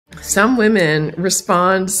Some women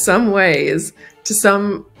respond some ways to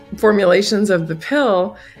some formulations of the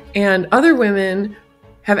pill, and other women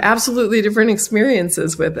have absolutely different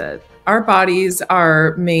experiences with it. Our bodies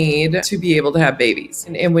are made to be able to have babies.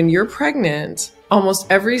 And when you're pregnant, almost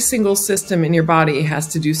every single system in your body has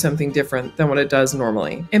to do something different than what it does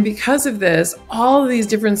normally. And because of this, all of these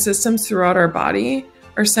different systems throughout our body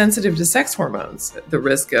are sensitive to sex hormones. The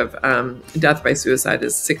risk of death by suicide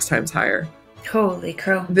is 6 times higher. Holy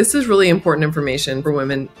crow. This is really important information for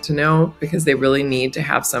women to know because they really need to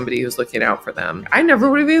have somebody who's looking out for them. I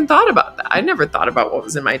never would have even thought about that. I never thought about what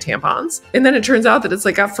was in my tampons. And then it turns out that it's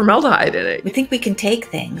like got formaldehyde in it. We think we can take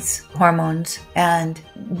things, hormones, and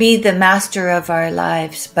be the master of our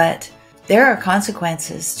lives, but there are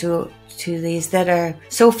consequences to these that are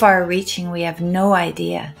so far reaching we have no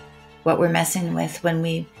idea what we're messing with when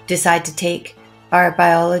we decide to take our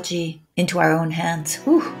biology into our own hands.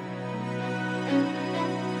 Whew.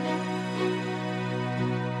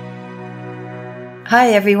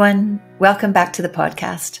 Hi, everyone. Welcome back to the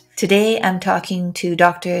podcast. Today, I'm talking to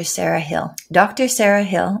Dr. Sarah Hill. Dr. Sarah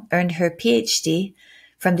Hill earned her PhD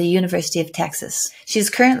from the University of Texas. She is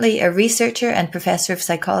currently a researcher and professor of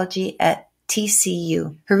psychology at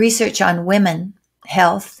TCU. Her research on women,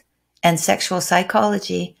 health, and sexual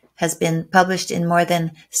psychology has been published in more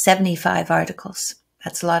than 75 articles.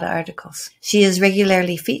 That's a lot of articles. She is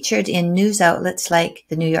regularly featured in news outlets like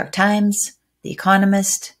the New York Times, the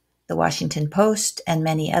Economist, the Washington Post, and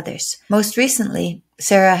many others. Most recently,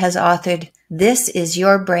 Sarah has authored This Is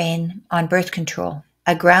Your Brain on Birth Control,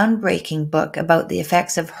 a groundbreaking book about the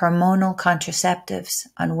effects of hormonal contraceptives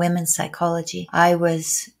on women's psychology. I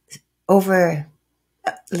was overly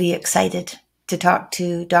excited to talk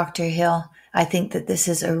to Dr. Hill. I think that this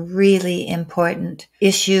is a really important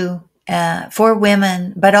issue for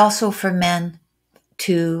women, but also for men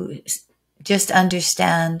to just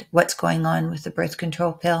understand what's going on with the birth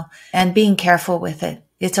control pill and being careful with it.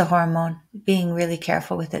 It's a hormone, being really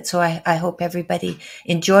careful with it. So I hope everybody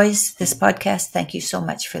enjoys this podcast. Thank you so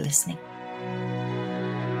much for listening.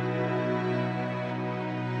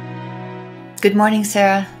 Good morning,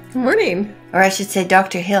 Sarah. Good morning. Or I should say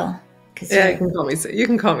Dr. Hill. Yeah, you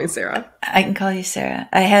can call me Sarah. I can call you Sarah.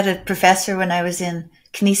 I had a professor when I was in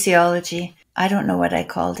kinesiology. I don't know what I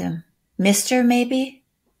called him. Mister, maybe?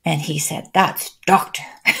 And he said, "That's doctor."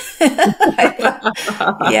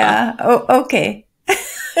 Yeah. Oh, okay.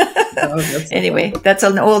 Anyway, that's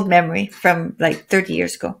an old memory from like 30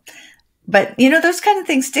 years ago. But, you know, those kind of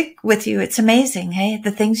things stick with you. It's amazing, hey? The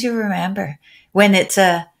things you remember when it's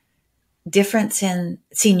a difference in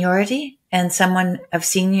seniority and someone of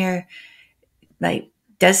senior, like,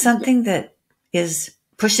 does something that is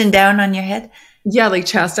pushing down on your head. Yeah, like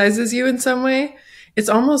chastises you in some way. It's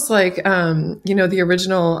almost like, the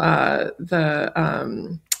original,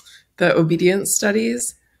 the obedience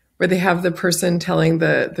studies where they have the person telling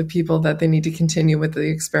the people that they need to continue with the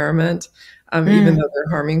experiment, even though they're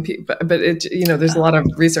harming people. But it, there's a lot of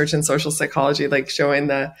research in social psychology, like showing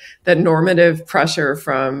that normative pressure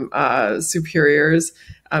from superiors,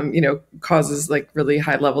 causes like really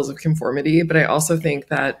high levels of conformity. But I also think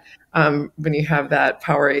that when you have that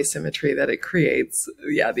power asymmetry, that it creates,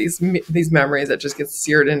 these memories that just get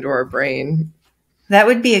seared into our brain. That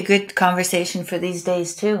would be a good conversation for these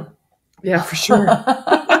days too. Yeah, for sure.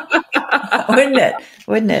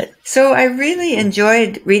 Wouldn't it? So I really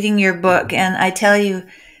enjoyed reading your book, and I tell you,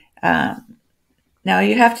 now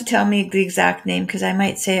you have to tell me the exact name because I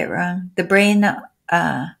might say it wrong.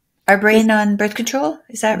 Our Brain on Birth Control,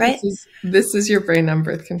 is that right? This is your brain on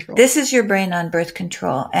birth control. This is your brain on birth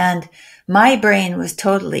control. And my brain was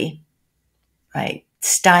totally like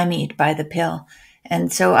stymied by the pill.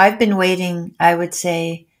 And so I've been waiting, I would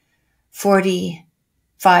say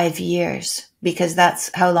 45 years, because that's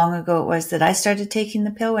how long ago it was that I started taking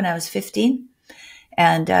the pill, when I was 15.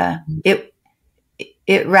 And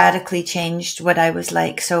it radically changed what I was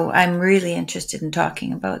like. So I'm really interested in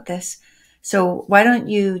talking about this. So why don't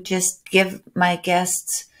you just give my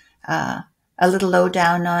guests a little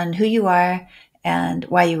lowdown on who you are and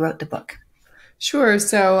why you wrote the book? Sure.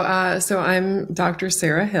 So I'm Dr.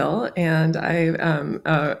 Sarah Hill, and I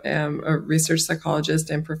am a research psychologist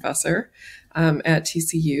and professor at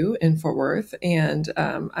TCU in Fort Worth. And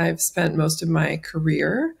I've spent most of my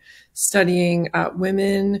career studying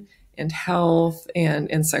women and health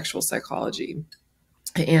and sexual psychology.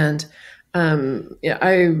 And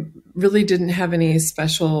I really didn't have any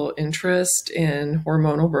special interest in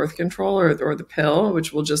hormonal birth control or the pill,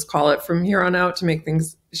 which we'll just call it from here on out to make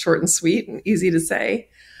things short and sweet and easy to say.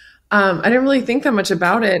 I didn't really think that much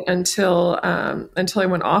about it until I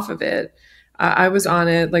went off of it. I was on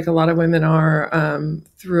it like a lot of women are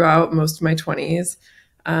throughout most of my 20s.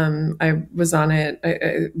 I was on it.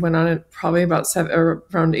 I went on it probably about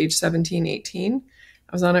around age 17, 18.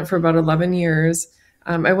 I was on it for about 11 years.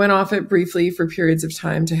 I went off it briefly for periods of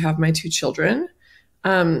time to have my 2 children.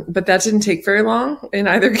 But that didn't take very long in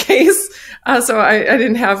either case. So I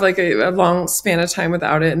didn't have like a long span of time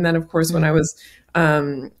without it. And then of course, when I was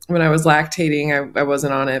lactating, I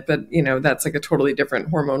wasn't on it, but that's like a totally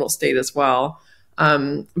different hormonal state as well.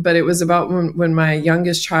 But it was about when my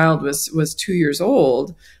youngest child was 2 years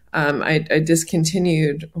old, I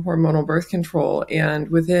discontinued hormonal birth control. And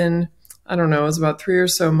within, I don't know, it was about 3 or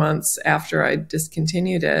so months after I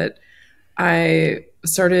discontinued it, I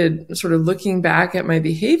started sort of looking back at my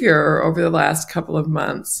behavior over the last couple of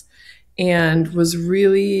months and was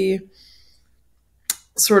really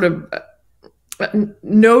sort of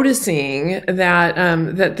noticing that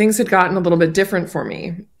that things had gotten a little bit different for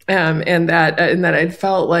me, and that I'd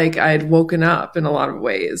felt like I'd woken up in a lot of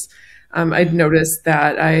ways. I'd noticed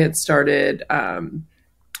that I had started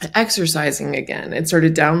exercising again. I'd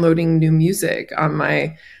started downloading new music on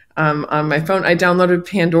my phone. I downloaded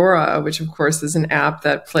Pandora, which of course is an app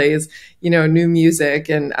that plays, new music.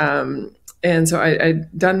 And so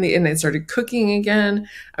and I started cooking again.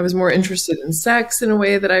 I was more interested in sex in a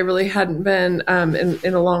way that I really hadn't been,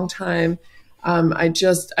 in a long time. I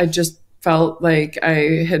just felt like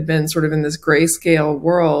I had been sort of in this grayscale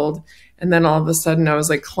world. And then all of a sudden I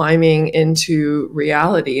was like climbing into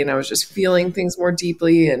reality, and I was just feeling things more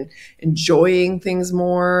deeply and enjoying things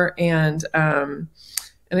more. And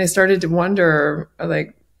I started to wonder,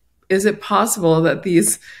 like, is it possible that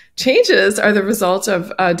these changes are the result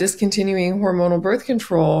of discontinuing hormonal birth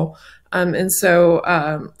control? And so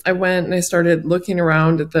I went and I started looking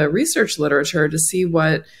around at the research literature to see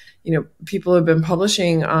what people have been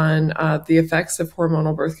publishing on the effects of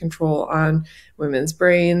hormonal birth control on women's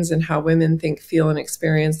brains and how women think, feel, and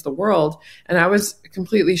experience the world. And I was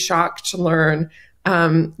completely shocked to learn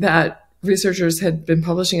that researchers had been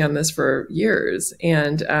publishing on this for years,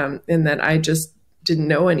 and that I just didn't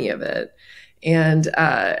know any of it. And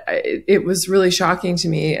it was really shocking to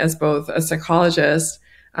me as both a psychologist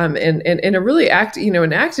and a really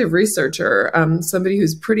an active researcher, somebody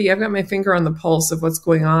who's I've got my finger on the pulse of what's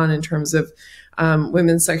going on in terms of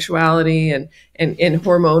women's sexuality and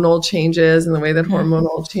hormonal changes and the way that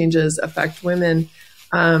hormonal changes affect women.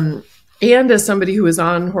 And as somebody who was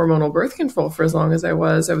on hormonal birth control for as long as I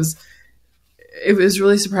was, it was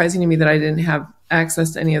really surprising to me that I didn't have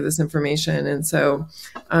access to any of this information. And so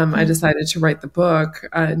I decided to write the book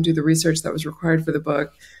and do the research that was required for the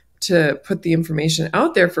book to put the information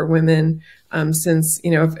out there for women. Since,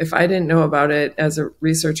 if I didn't know about it as a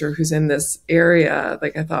researcher who's in this area,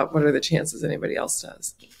 like I thought, what are the chances anybody else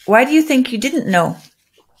does? Why do you think you didn't know?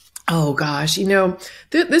 Oh, gosh,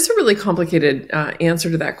 there's a really complicated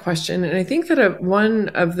answer to that question. And I think that one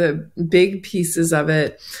of the big pieces of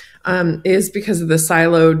it is because of the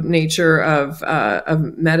siloed nature of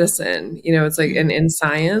medicine. It's like in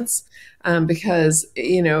science, because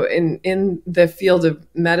in the field of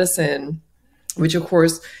medicine, which of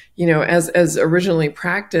course as originally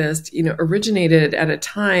practiced, originated at a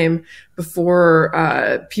time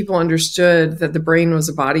before people understood that the brain was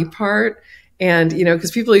a body part, and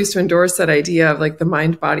because people used to endorse that idea of like the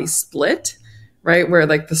mind-body split, right, where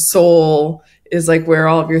like the soul is like where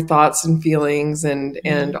all of your thoughts and feelings and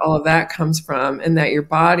all of that comes from, and that your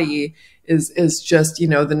body is just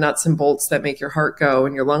the nuts and bolts that make your heart go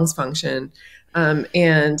and your lungs function.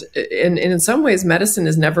 And in some ways, medicine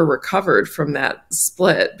has never recovered from that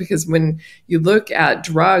split, because when you look at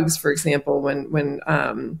drugs, for example,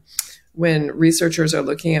 when researchers are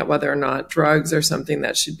looking at whether or not drugs are something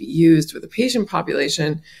that should be used with a patient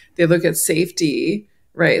population, they look at safety.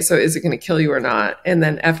 Right. So is it going to kill you or not? And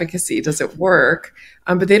then efficacy, does it work?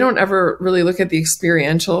 But they don't ever really look at the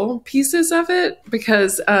experiential pieces of it,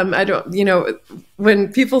 because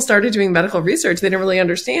when people started doing medical research, they didn't really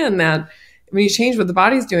understand that when you change what the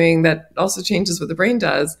body's doing, that also changes what the brain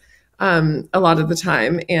does a lot of the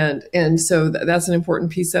time. And so that's an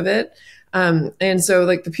important piece of it. And so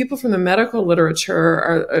like the people from the medical literature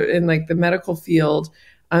are in like the medical field,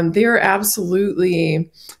 they are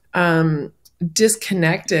absolutely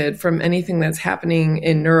disconnected from anything that's happening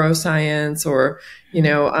in neuroscience or,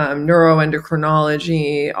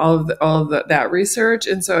 neuroendocrinology, all of that research.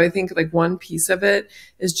 And so I think like one piece of it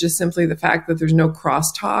is just simply the fact that there's no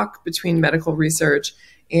crosstalk between medical research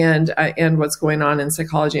and what's going on in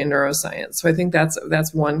psychology and neuroscience. So I think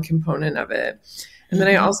that's one component of it. And then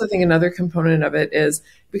I also think another component of it is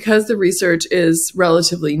because the research is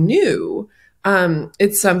relatively new,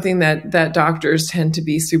 it's something that doctors tend to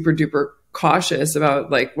be super duper cautious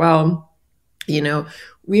about like, well,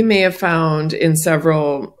 we may have found in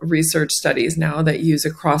several research studies now that use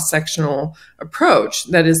a cross-sectional approach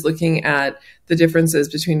that is looking at the differences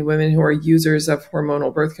between women who are users of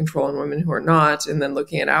hormonal birth control and women who are not, and then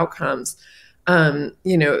looking at outcomes.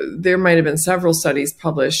 There might have been several studies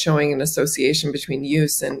published showing an association between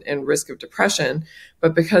use and risk of depression,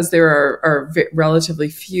 but because there are relatively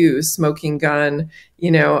few smoking gun,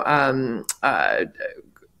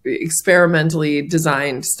 experimentally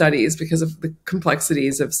designed studies because of the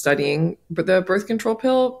complexities of studying the birth control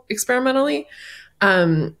pill experimentally.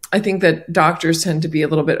 I think that doctors tend to be a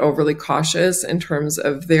little bit overly cautious in terms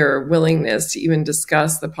of their willingness to even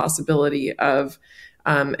discuss the possibility of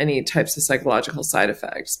any types of psychological side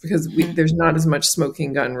effects because there's not as much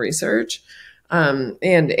smoking gun research. And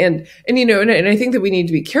I think that we need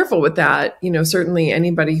to be careful with that. Certainly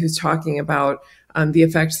anybody who's talking about the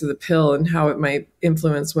effects of the pill and how it might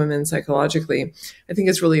influence women psychologically, I think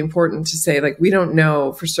it's really important to say, like, we don't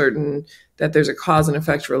know for certain that there's a cause and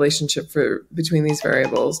effect relationship between these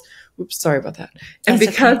variables. Oops, sorry about that. And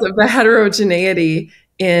that's because of the heterogeneity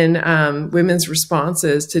in women's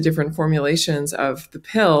responses to different formulations of the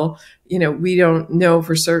pill, we don't know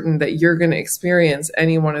for certain that you're going to experience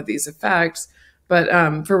any one of these effects. But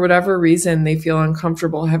for whatever reason, they feel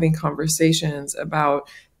uncomfortable having conversations about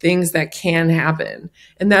things that can happen,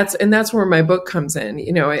 and that's where my book comes in.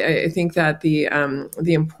 I think that the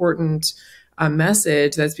important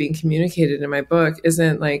message that's being communicated in my book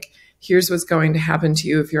isn't like, here's what's going to happen to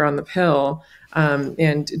you if you're on the pill,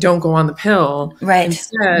 and don't go on the pill. Right.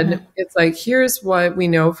 Instead, it's like, here's what we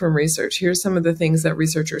know from research. Here's some of the things that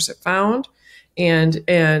researchers have found, and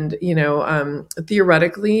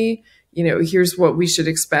theoretically, here's what we should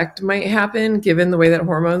expect might happen given the way that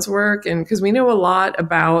hormones work. And because we know a lot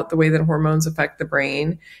about the way that hormones affect the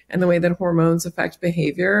brain and the way that hormones affect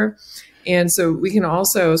behavior. And so we can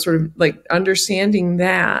also sort of like understanding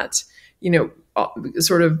that,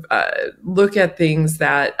 look at things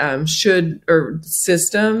that or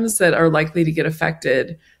systems that are likely to get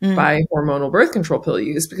affected by hormonal birth control pill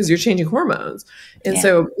use because you're changing hormones. And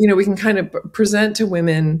so, we can kind of present to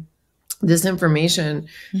women this information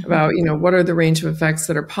about, what are the range of effects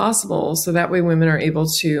that are possible. So that way women are able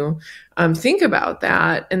to think about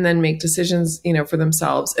that and then make decisions, for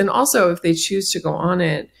themselves. And also if they choose to go on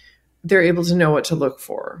it, they're able to know what to look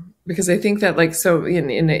for. Because I think that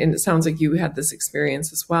and it sounds like you had this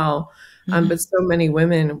experience as well. But so many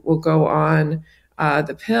women will go on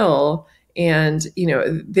the pill and,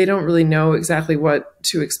 they don't really know exactly what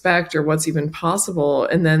to expect or what's even possible.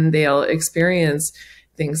 And then they'll experience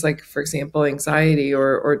things like, for example, anxiety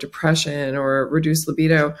or depression or reduced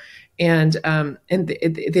libido. And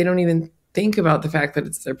they don't even think about the fact that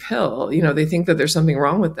it's their pill. They think that there's something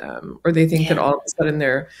wrong with them, or they think that all of a sudden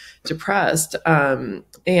they're depressed. And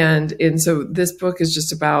so this book is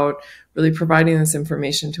just about really providing this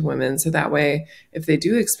information to women. So that way, if they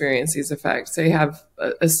do experience these effects, they have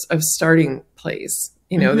a starting place.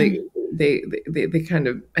 They kind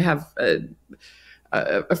of have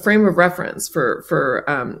a frame of reference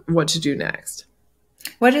for what to do next.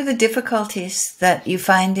 What are the difficulties that you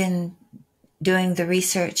find in doing the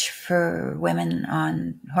research for women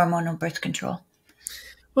on hormonal birth control?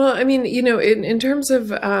 Well, I mean, in terms of,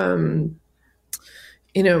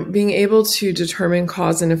 being able to determine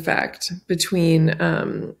cause and effect between,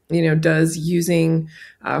 does using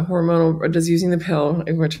the pill,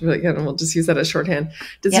 which again, we'll just use that as shorthand,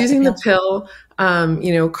 does using the pill,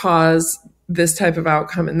 cause this type of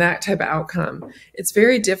outcome and that type of outcome. It's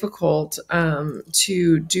very difficult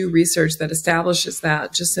to do research that establishes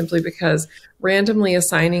that, just simply because randomly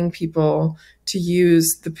assigning people to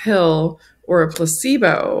use the pill or a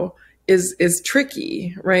placebo is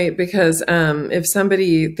tricky, right? Because if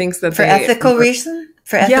somebody thinks that for ethical reasons,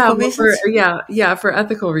 for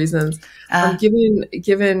ethical reasons, given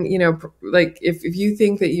like if you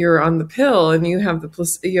think that you're on the pill and you have a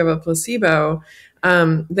placebo,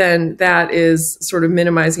 then that is sort of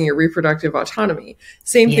minimizing your reproductive autonomy.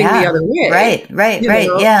 Same thing the other way. Right.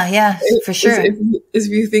 Yeah, for sure. If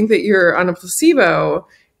you think that you're on a placebo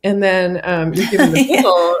and then you're given the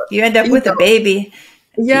pill, you end up with a baby.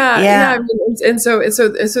 Yeah. I mean, and so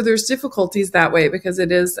there's difficulties that way because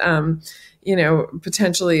it is,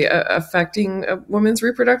 potentially affecting a woman's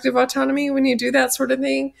reproductive autonomy when you do that sort of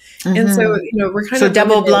thing. And so, we're kind of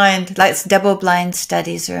double blind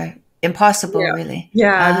studies are impossible, really.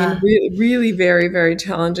 Yeah, I mean, really very, very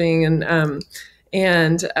challenging, and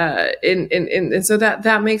so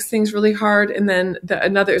that makes things really hard. And then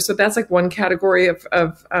so that's like one category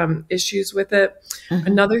of issues with it.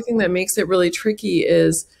 Another thing that makes it really tricky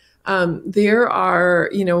is There are,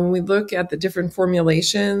 when we look at the different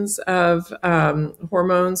formulations of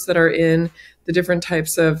hormones that are in the different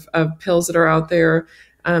types of pills that are out there,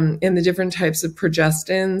 and the different types of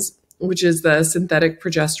progestins, which is the synthetic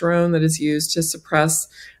progesterone that is used to suppress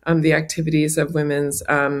the activities of women's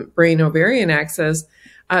brain ovarian axis,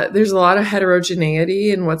 there's a lot of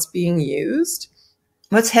heterogeneity in what's being used.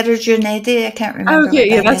 What's heterogeneity? I can't remember. Okay,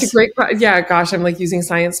 yeah, that's a great. Yeah, gosh, I'm like using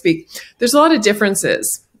science speak. There's a lot of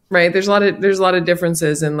differences, right? There's a lot of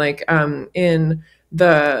differences in in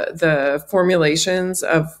the formulations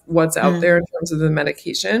of what's out there in terms of the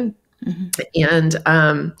medication, and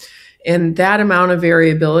that amount of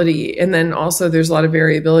variability. And then also there's a lot of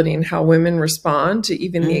variability in how women respond to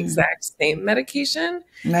even the exact same medication.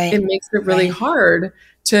 Right. It makes it really hard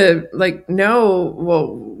to know,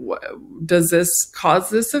 well, does this cause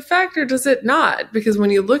this effect or does it not? Because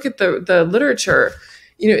when you look at the literature,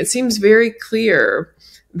 it seems very clear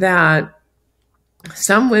that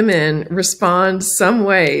some women respond some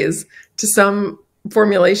ways to some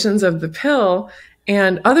formulations of the pill,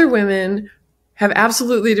 and other women have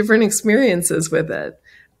absolutely different experiences with it.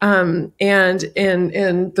 And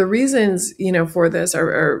the reasons, for this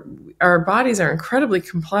are our bodies are incredibly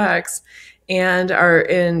complex, and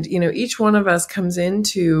each one of us comes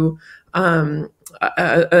into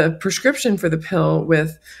a prescription for the pill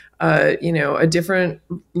with a different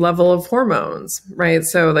level of hormones, right?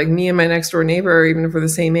 So like me and my next door neighbor, even if we're the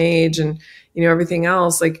same age and everything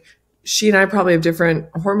else, like she and I probably have different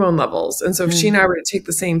hormone levels. And so if she and I were to take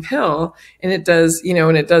the same pill and it does,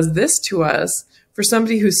 and it does this to us, for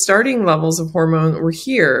somebody whose starting levels of hormone were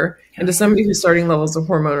here and to somebody whose starting levels of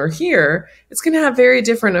hormone are here, it's going to have very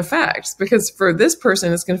different effects, because for this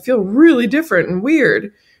person, it's going to feel really different and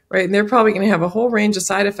weird, right? And they're probably going to have a whole range of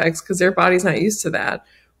side effects because their body's not used to that.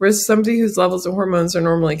 Whereas somebody whose levels of hormones are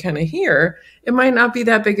normally kind of here, it might not be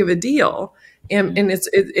that big of a deal. And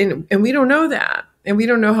we don't know that. And we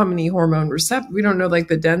don't know how many hormone receptors, we don't know like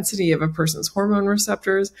the density of a person's hormone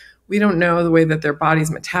receptors. We don't know the way that their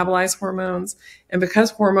bodies metabolize hormones. And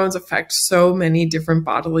because hormones affect so many different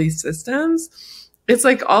bodily systems, it's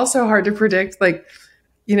like also hard to predict,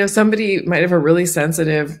 somebody might have a really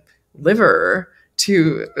sensitive liver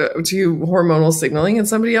to hormonal signaling, and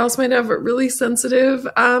somebody else might have a really sensitive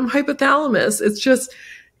hypothalamus. It's just,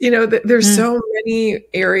 there's so many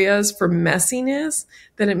areas for messiness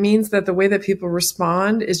that it means that the way that people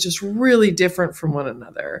respond is just really different from one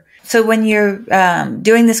another. So when you're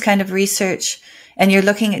doing this kind of research and you're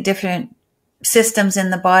looking at different systems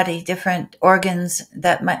in the body, different organs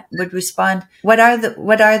that would respond, what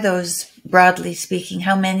are those, broadly speaking?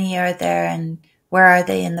 How many are there, and where are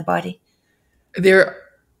they in the body? They're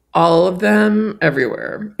all of them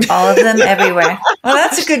everywhere. All of them everywhere. Well,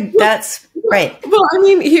 that's right. Well, I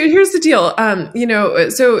mean, here's the deal.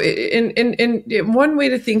 So in one way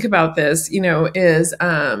to think about this, is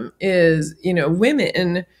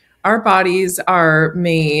women, our bodies are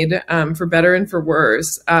made, for better and for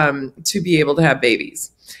worse, to be able to have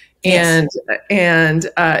babies. Yes.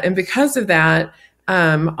 And because of that,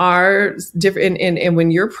 our different, and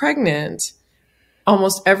when you're pregnant,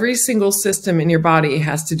 almost every single system in your body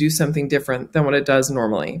has to do something different than what it does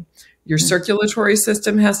normally. Your circulatory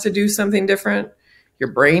system has to do something different.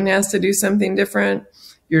 Your brain has to do something different.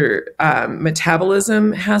 Your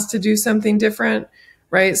metabolism has to do something different,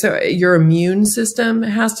 right? So your immune system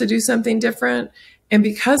has to do something different. And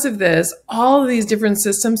because of this, all of these different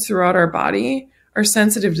systems throughout our body are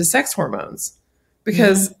sensitive to sex hormones,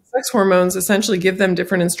 because sex hormones essentially give them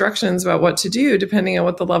different instructions about what to do depending on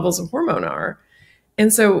what the levels of hormone are.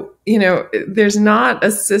 And so, there's not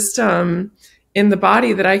a system in the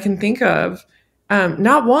body that I can think of,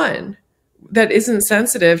 not one, that isn't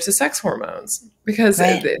sensitive to sex hormones, because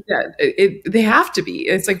they have to be.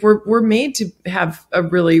 It's like we're made to have a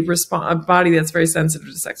body that's very sensitive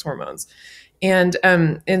to sex hormones. And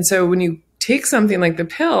so when you take something like the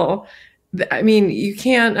pill, I mean, you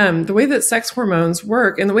can't, the way that sex hormones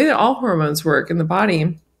work and the way that all hormones work in the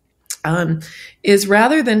body, is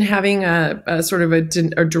rather than having a sort of a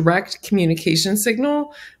direct communication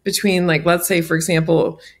signal between, like, let's say, for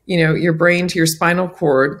example, your brain to your spinal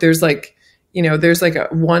cord, there's a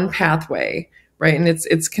one pathway, right? And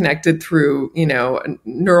it's connected through,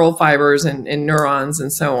 neural fibers and neurons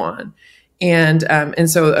and so on. And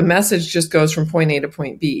so a message just goes from point A to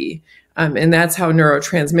point B. And that's how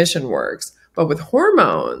neurotransmission works. But with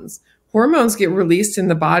hormones get released in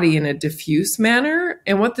the body in a diffuse manner.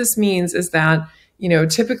 And what this means is that,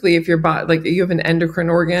 typically if your body, like you have an endocrine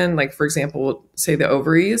organ, like for example, say the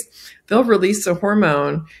ovaries, they'll release a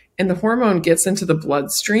hormone, and the hormone gets into the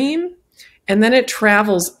bloodstream. And then it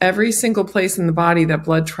travels every single place in the body that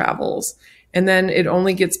blood travels. And then it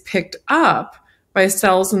only gets picked up by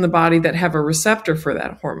cells in the body that have a receptor for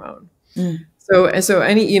that hormone. Mm. So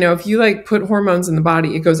any, if you like put hormones in the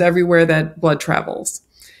body, it goes everywhere that blood travels.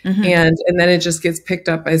 Mm-hmm. And then it just gets picked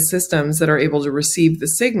up by systems that are able to receive the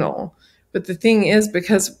signal. But the thing is,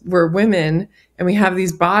 because we're women and we have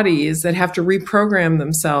these bodies that have to reprogram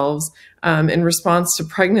themselves in response to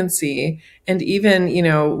pregnancy, and even,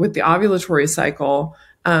 with the ovulatory cycle,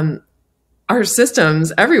 our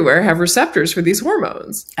systems everywhere have receptors for these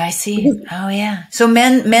hormones. I see. Oh, yeah. So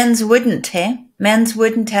men's wouldn't, hey? Men's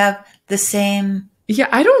wouldn't have the same. Yeah,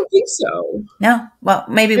 I don't think so. No. Well,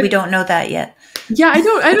 maybe we don't know that yet. Yeah, I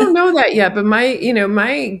don't know that yet. But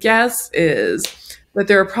my guess is that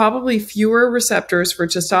there are probably fewer receptors for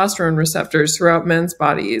testosterone receptors throughout men's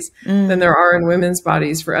bodies than there are in women's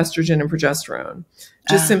bodies for estrogen and progesterone,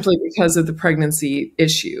 just simply because of the pregnancy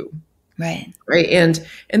issue. Right. Right. And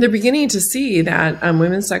they're beginning to see that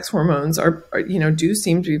women's sex hormones are, do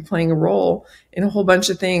seem to be playing a role in a whole bunch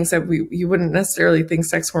of things that you wouldn't necessarily think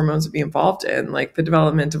sex hormones would be involved in, like the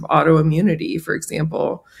development of autoimmunity, for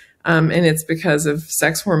example. And it's because of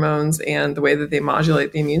sex hormones and the way that they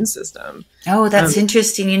modulate the immune system. Oh, that's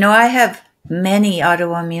interesting. I have many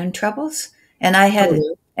autoimmune troubles, and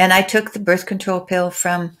I took the birth control pill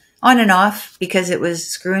from on and off because it was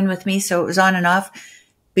screwing with me. So it was on and off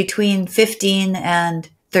between 15 and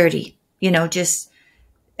 30,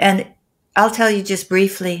 and I'll tell you just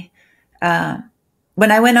briefly,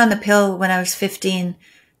 when I went on the pill when I was 15,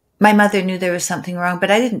 my mother knew there was something wrong,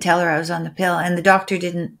 but I didn't tell her I was on the pill, and the doctor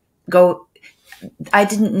didn't go. I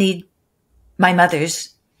didn't need my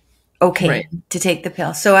mother's okay to take the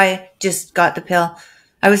pill. So I just got the pill.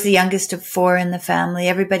 I was the youngest of 4 in the family.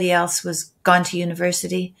 Everybody else was gone to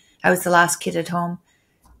university. I was the last kid at home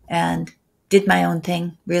and did my own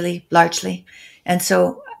thing, really, largely. And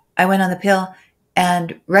so I went on the pill,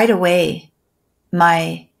 and right away,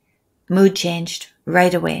 my mood changed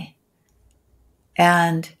right away.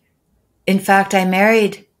 And in fact, I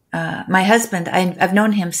married my husband. I've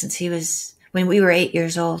known him since when we were 8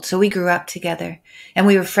 years old. So we grew up together and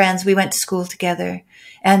we were friends. We went to school together.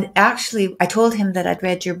 And actually, I told him that I'd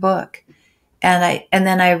read your book. And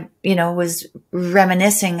then I was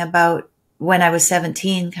reminiscing about when I was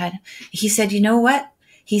 17, kind of. He said, you know what?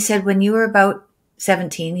 He said, when you were about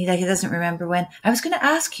 17, he doesn't remember when, I was going to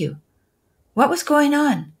ask you what was going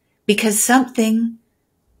on, because something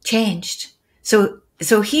changed. So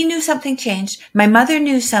he knew something changed. My mother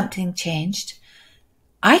knew something changed.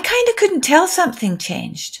 I kind of couldn't tell something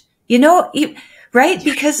changed, right?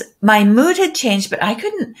 Because my mood had changed, but I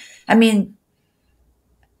couldn't,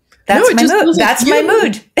 that's my mood. That's my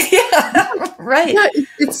mood. Yeah, right. Yeah,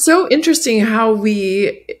 it's so interesting how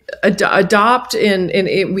we adopt and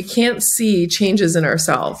we can't see changes in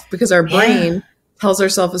ourselves because our brain tells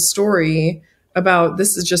ourselves a story about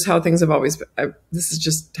this is just how things have always been. This is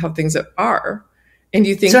just how things are. And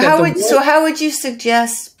you think how would you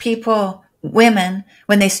suggest women,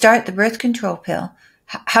 when they start the birth control pill,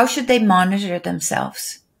 how should they monitor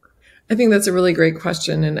themselves? I think that's a really great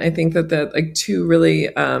question. And I think that two really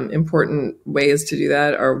important ways to do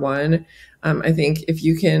that are, one, I think if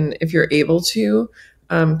you're able to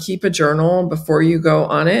keep a journal before you go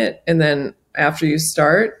on it and then after you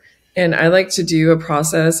start. And I like to do a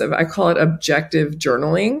process I call it objective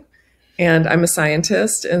journaling. And I'm a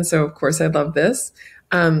scientist. And so of course I love this.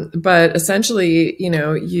 But essentially,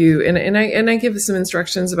 I give some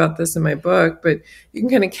instructions about this in my book, but you can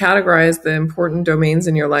kind of categorize the important domains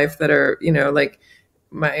in your life that are, like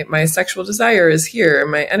my sexual desire is here.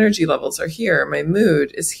 My energy levels are here. My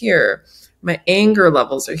mood is here. My anger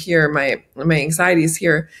levels are here. My anxiety is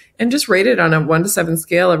here, and just rate it on a 1 to 7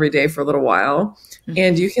 scale every day for a little while.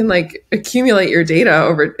 And you can accumulate your data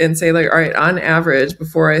over and say all right, on average,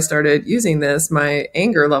 before I started using this, my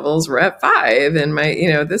anger levels were at 5 and my,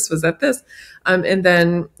 this was at this. And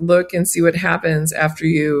then look and see what happens after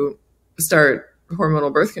you start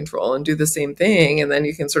hormonal birth control and do the same thing. And then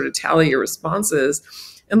you can sort of tally your responses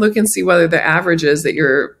and look and see whether the averages that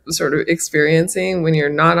you're sort of experiencing when you're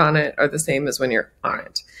not on it are the same as when you're on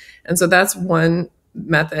it. And so that's one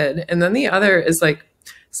method. And then the other is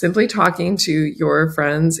simply talking to your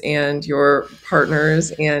friends and your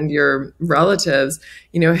partners and your relatives,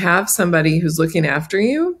 have somebody who's looking after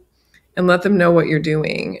you and let them know what you're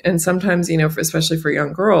doing. And sometimes, especially for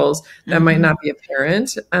young girls, that might not be a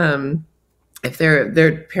parent. If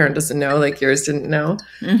their parent doesn't know, like yours didn't know.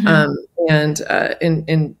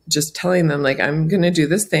 And just telling them I'm going to do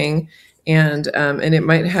this thing and it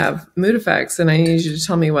might have mood effects and I need you to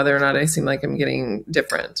tell me whether or not I seem like I'm getting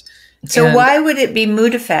different. So And why would it be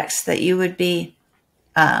mood effects that you would be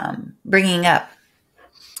bringing up?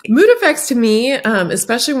 mood effects to me,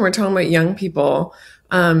 especially when we're talking about young people,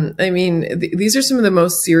 I mean, these are some of the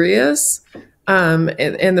most serious and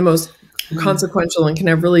the most consequential and can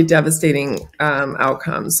have really devastating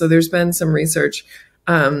outcomes. So there's been some research,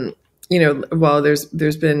 well,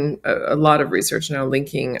 there's been a lot of research now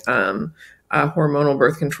linking hormonal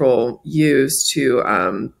birth control use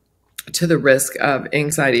to the risk of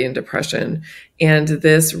anxiety and depression. And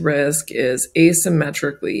this risk is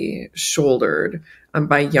asymmetrically shouldered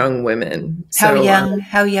by young women. How So, young?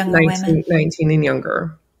 How young are 19, women? 19 and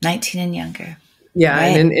younger. 19 and younger. Yeah,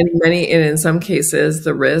 Right. and in some cases,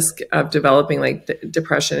 the risk of developing like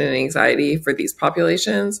depression and anxiety for these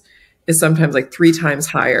populations is sometimes like 3 times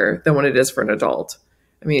higher than what it is for an adult.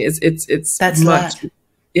 I mean, it's That's much. a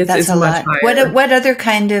lot. That's a much lot. higher. What other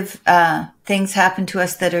kind of things happen to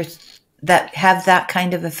us that have that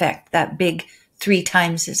kind of effect? That big 3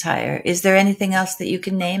 times as higher. Is there anything else that you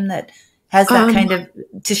can name that has that kind of,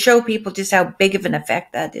 to show people just how big of an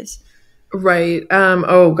effect that is? Right.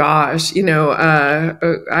 Oh gosh.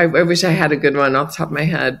 I wish I had a good one off the top of my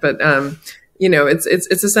head, but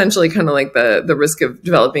it's essentially kind of like the risk of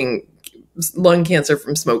developing lung cancer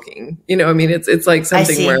from smoking. I mean, it's like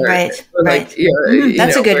something I see. where, Right. like, Right.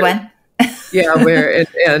 That's a good one. Yeah, where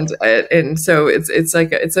and so it's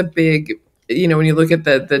like it's a big, when you look at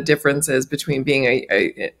the differences between being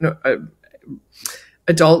a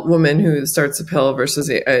adult woman who starts the pill versus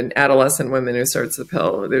an adolescent woman who starts the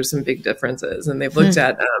pill, there's some big differences. And they've looked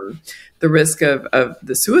at the risk of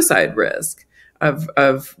the suicide risk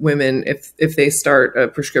of women if they start a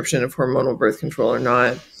prescription of hormonal birth control or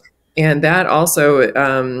not. And that also,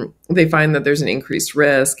 they find that there's an increased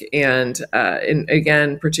risk. And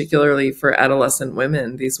again, particularly for adolescent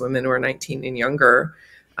women, these women who are 19 and younger,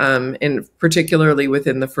 and particularly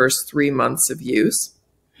within the first 3 months of use.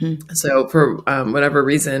 So for whatever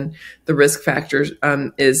reason, the risk factor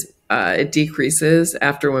is it decreases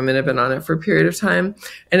after women have been on it for a period of time.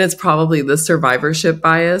 And it's probably the survivorship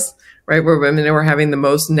bias, right? Where women who are having the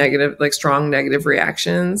most negative, like strong negative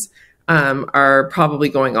reactions are probably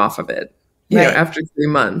going off of it, after 3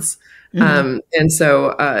 months. And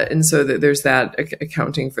so there's that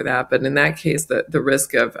accounting for that. But in that case, the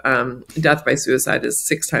risk of death by suicide is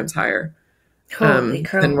 6 times higher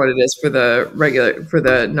than what it is for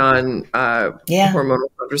the non hormonal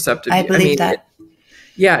contraceptive. I believe that.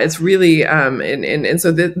 It's really and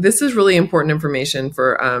so this is really important information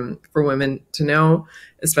for women to know,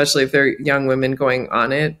 especially if they're young women going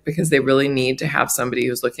on it, because they really need to have somebody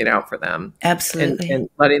who's looking out for them. Absolutely. And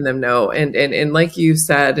letting them know. And like you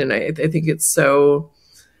said, and I think it's so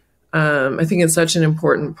I think it's such an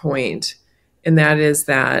important point. And that is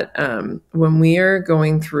that when we are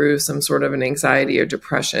going through some sort of an anxiety or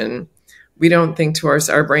depression, we don't think to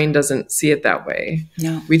our brain doesn't see it that way.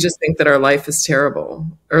 No. We just think that our life is terrible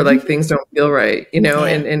or like things don't feel right, and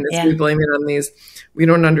as we blame it on these, we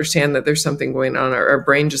don't understand that there's something going on. Our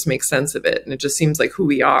brain just makes sense of it, and it just seems like who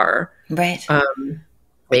we are. Right.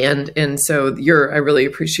 And so I really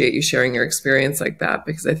appreciate you sharing your experience like that,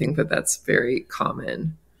 because I think that that's very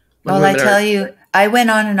common. Well, I tell you, I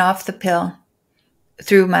went on and off the pill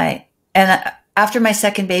after my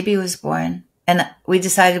second baby was born, and we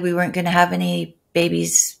decided we weren't going to have any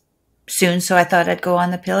babies soon. So I thought I'd go on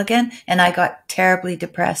the pill again, and I got terribly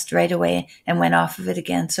depressed right away and went off of it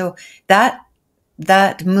again. So that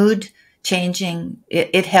mood changing,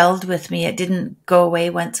 it held with me. It didn't go away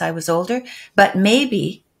once I was older, but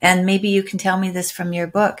maybe you can tell me this from your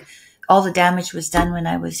book, all the damage was done when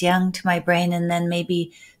I was young to my brain. And then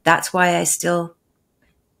maybe that's why I still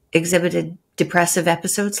exhibited depressive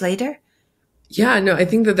episodes later? Yeah, no, I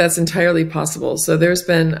think that that's entirely possible. So there's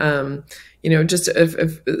been, just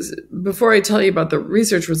before I tell you about the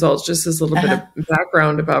research results, just as a little bit of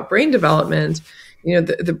background about brain development,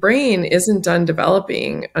 the brain isn't done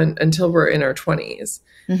developing until we're in our 20s.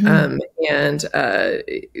 And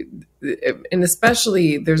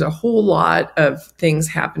especially there's a whole lot of things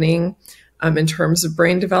happening in terms of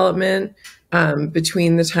brain development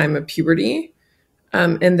between the time of puberty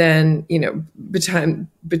and then,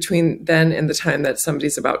 between then and the time that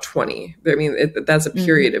somebody's about 20. I mean, that's a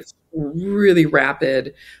period of really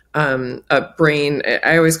rapid brain.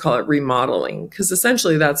 I always call it remodeling, because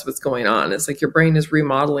essentially that's what's going on. It's like your brain is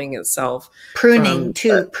remodeling itself. Pruning,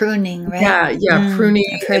 pruning, right? Yeah, pruning,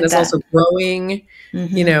 and it's also growing.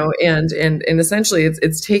 And essentially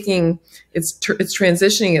it's transitioning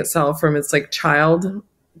itself from its like child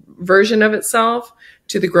version of itself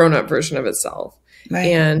to the grown-up version of itself. Right.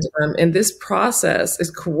 And this process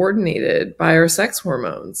is coordinated by our sex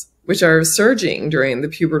hormones, which are surging during the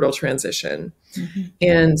pubertal transition. Mm-hmm.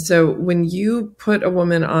 And so when you put a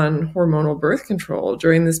woman on hormonal birth control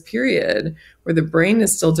during this period where the brain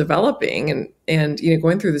is still developing and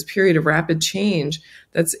going through this period of rapid change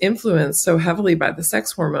that's influenced so heavily by the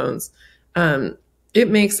sex hormones, it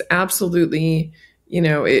makes absolutely,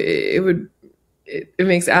 it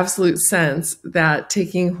makes absolute sense that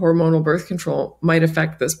taking hormonal birth control might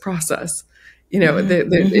affect this process. In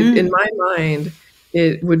my mind,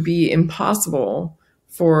 it would be impossible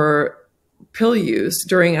for pill use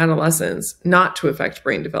during adolescence not to affect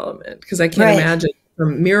brain development, because I can't imagine a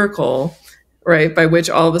miracle, right, by which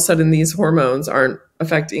all of a sudden these hormones aren't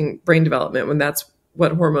affecting brain development when that's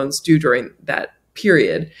what hormones do during that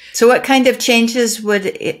period. So what kind of changes would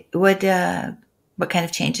there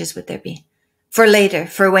be for later,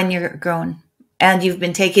 for when you're grown and you've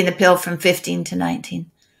been taking the pill from 15 to 19?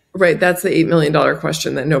 Right. That's the $8 million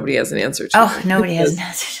question that nobody has an answer to. Oh, nobody has an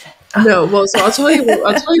answer to that. Oh. No. Well, so I'll tell you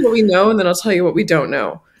what we know, and then I'll tell you what we don't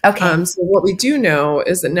know. Okay. So what we do know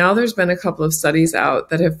is that now there's been a couple of studies out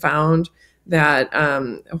that have found that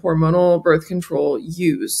hormonal birth control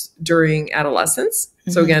use during adolescence,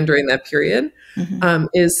 mm-hmm. so again during that period, mm-hmm.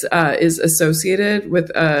 is associated with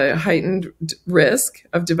a heightened risk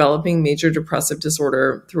of developing major depressive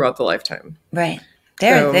disorder throughout the lifetime. Right.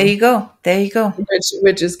 There you go.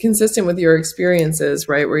 Which is consistent with your experiences,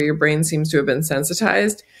 right, where your brain seems to have been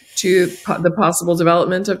sensitized to the possible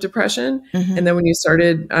development of depression, mm-hmm. and then when you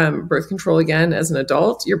started birth control again as an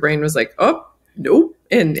adult, your brain was like, oh, nope.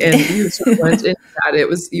 And you sort of went into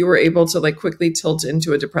that. You were able to like quickly tilt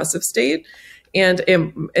into a depressive state. And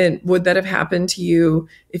would that have happened to you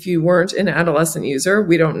if you weren't an adolescent user?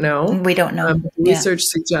 We don't know. We don't know. Research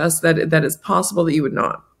suggests that it's possible that you would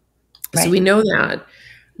not. Right. So we know that.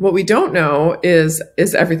 What we don't know is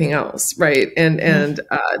everything else, right? And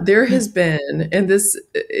there has been, and this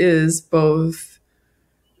is both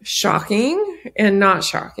shocking and not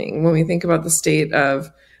shocking when we think about the state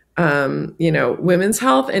of women's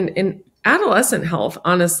health and adolescent health,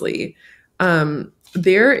 honestly.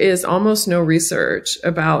 There is almost no research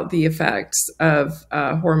about the effects of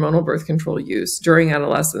hormonal birth control use during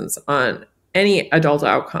adolescence on any adult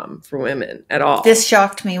outcome for women at all. This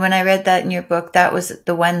shocked me when I read that in your book. That was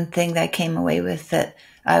the one thing that I came away with, that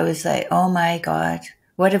I was like, oh my God,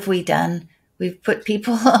 what have we done? We've put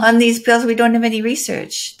people on these pills. We don't have any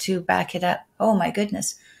research to back it up. Oh my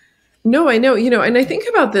goodness. No, I know, and I think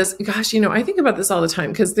about this, I think about this all the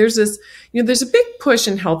time, because there's this, there's a big push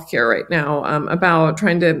in healthcare right now about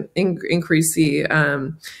trying to increase the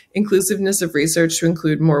inclusiveness of research to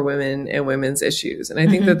include more women and women's issues. And I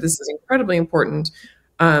think mm-hmm. that this is incredibly important.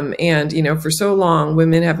 And, for so long,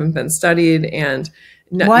 women haven't been studied, and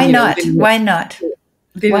why not? Why not?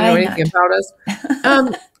 They didn't know anything about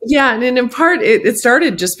us. Yeah. And in part, it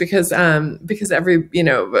started just because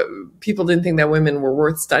people didn't think that women were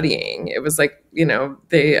worth studying. It was like,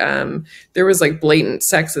 there was like blatant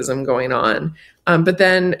sexism going on. But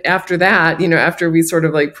then after that, after we sort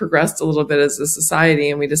of like progressed a little bit as a society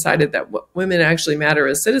and we decided that women actually matter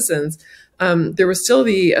as citizens, there was still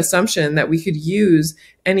the assumption that we could use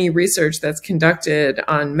any research that's conducted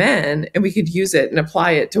on men and we could use it and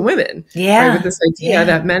apply it to women. Yeah. Right? With this idea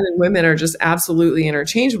that men and women are just absolutely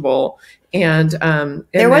interchangeable. And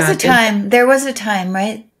there was a time,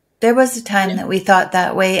 right? There was a time that we thought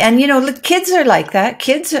that way. And, look, kids are like that.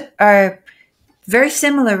 Kids are very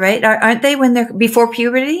similar, right? Aren't they, when they're before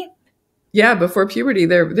puberty? Yeah, before puberty,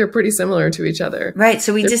 they're pretty similar to each other. Right.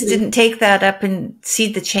 So we didn't take that up and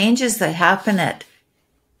see the changes that happen at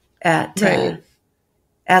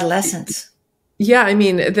adolescence. Yeah, I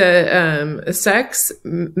mean, the sex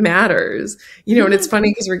matters, and it's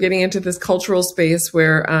funny because we're getting into this cultural space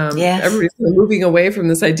where everybody's moving away from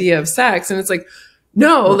this idea of sex, and it's like,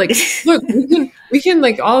 no, like, look, we can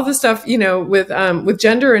like all of this stuff, with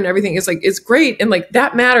gender and everything. It's like, it's great, and like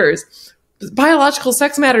that matters. Biological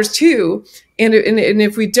sex matters too. And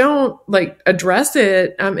if we don't like address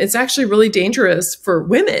it, it's actually really dangerous for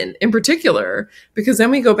women in particular, because then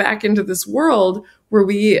we go back into this world where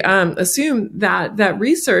we assume that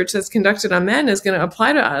research that's conducted on men is going to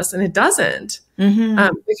apply to us, and it doesn't,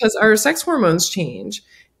 mm-hmm. Because our sex hormones change.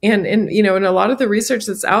 And a lot of the research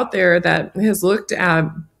that's out there that has looked at,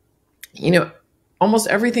 almost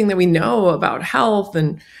everything that we know about health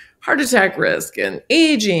and heart attack risk and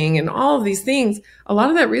aging and all of these things, a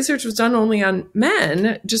lot of that research was done only on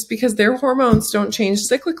men, just because their hormones don't change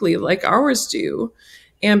cyclically like ours do.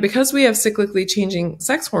 And because we have cyclically changing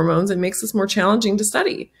sex hormones, it makes us more challenging to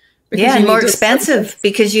study, Yeah, and more expensive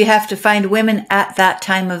because you have to find women at that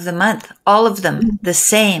time of the month, all of them the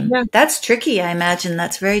same. Yeah. That's tricky. I imagine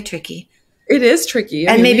that's very tricky. It is tricky.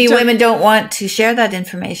 And maybe women don't want to share that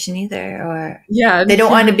information either, or they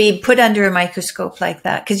don't want to be put under a microscope like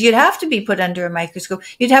that, because you'd have to be put under a microscope.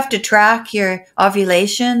 You'd have to track your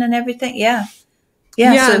ovulation and everything. Yeah.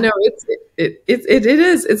 Yeah, no, it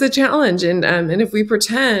is. It's a challenge. And if we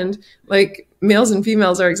pretend like males and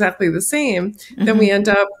females are exactly the same, then we end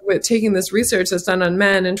up with taking this research that's done on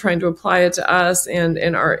men and trying to apply it to us and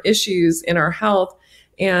our issues in our health.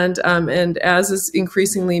 And as is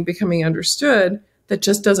increasingly becoming understood, that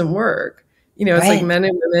just doesn't work. It's like men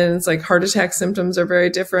and women, it's like heart attack symptoms are very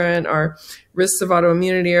different. Our risks of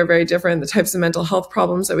autoimmunity are very different. The types of mental health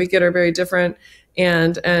problems that we get are very different.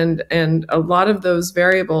 And a lot of those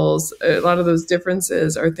variables, a lot of those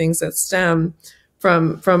differences are things that stem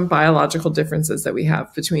from biological differences that we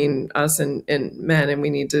have between us and men. And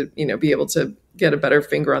we need to, be able to get a better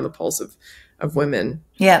finger on the pulse of women.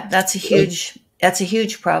 Yeah, that's a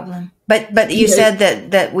huge problem. But you said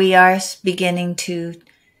that we are beginning to.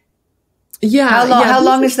 Yeah. How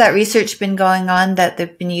long has that research been going on that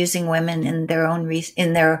they've been using women in their own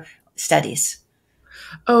in their studies?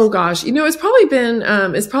 Oh gosh, it's probably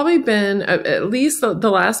been at least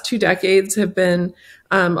the last 2 decades have been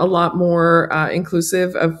a lot more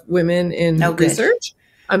inclusive of women in research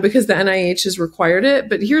because the NIH has required it.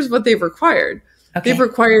 But here's what they've required. Okay. They've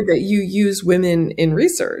required that you use women in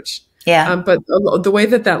research. Yeah. But the way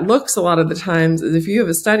that looks a lot of the times is if you have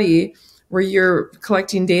a study where you're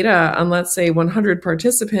collecting data on, let's say, 100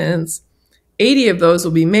 participants, 80 of those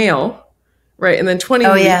will be male, right? And then 20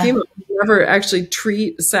 will be female. You never actually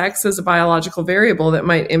treat sex as a biological variable that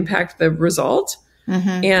might impact the result.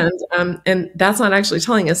 And that's not actually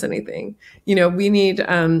telling us anything. We need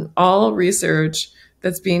all research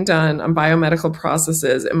that's being done on biomedical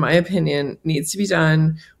processes, in my opinion, needs to be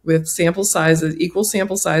done with equal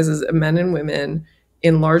sample sizes of men and women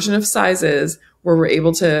in large enough sizes where we're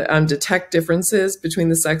able to detect differences between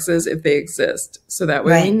the sexes if they exist. So that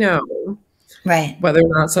way we know whether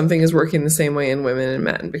or not something is working the same way in women and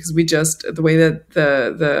men, because the way that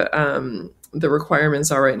the requirements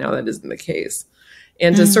are right now, that isn't the case.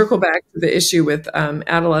 And to circle back to the issue with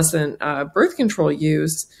adolescent birth control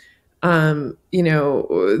use, I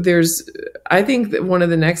think that one of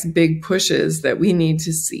the next big pushes that we need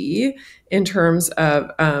to see in terms of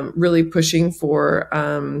really pushing for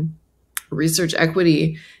research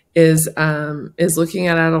equity is looking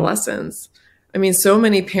at adolescents. I mean, so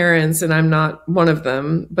many parents, and I'm not one of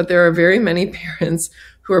them, but there are very many parents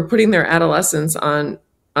who are putting their adolescents on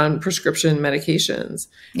prescription medications,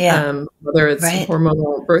 whether it's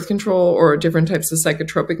hormonal birth control or different types of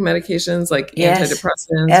psychotropic medications like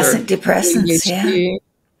antidepressants or ADHD,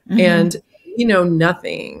 and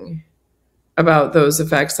nothing about those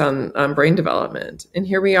effects on brain development. And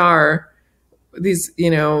here we are, these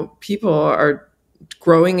people are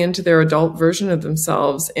growing into their adult version of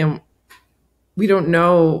themselves, and we don't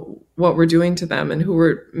know what we're doing to them and who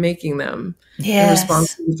we're making them in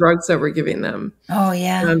response to the drugs that we're giving them. Oh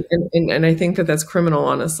yeah. And I think that's criminal,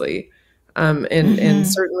 honestly. And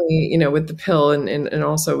certainly, with the pill and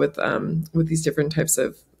also with these different types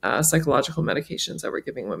of psychological medications that we're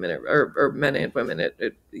giving women or men and women,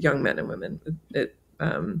 young men and women, it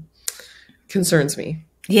concerns me.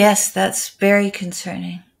 Yes, that's very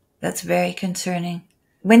concerning. That's very concerning.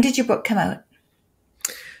 When did your book come out?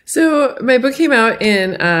 So my book came out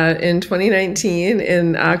in 2019,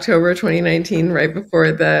 in October 2019, right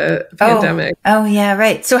before the pandemic. Oh yeah,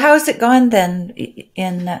 right. So how has it gone then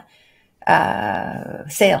in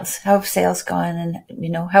sales? How have sales gone, and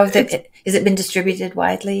how has is it been distributed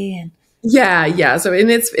widely? And yeah. So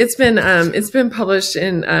it's been published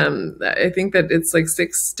in I think that it's like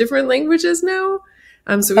 6 different languages now.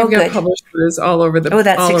 So we've got publishers all over the. Oh,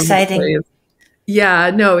 that's exciting. Yeah,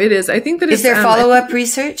 no, it is. I think that is there follow-up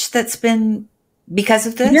research that's been because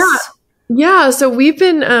of this? Yeah. So we've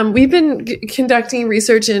been conducting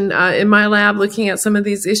research in my lab, looking at some of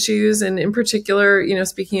these issues, and in particular,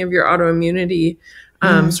 speaking of your autoimmunity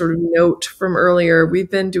sort of note from earlier, we've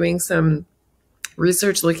been doing some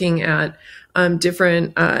research looking at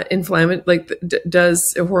different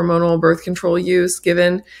does hormonal birth control use,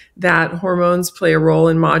 given that hormones play a role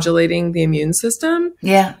in modulating the immune system.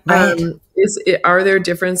 Yeah, right. Are there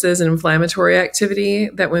differences in inflammatory activity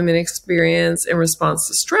that women experience in response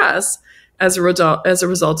to stress as a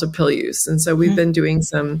result of pill use? And so we've been doing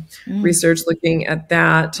some research looking at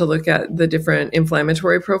that, to look at the different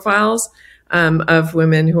inflammatory profiles of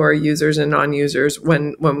women who are users and non-users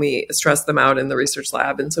when we stress them out in the research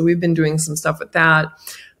lab. And so we've been doing some stuff with that.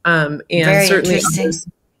 And very certainly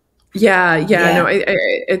Yeah. No,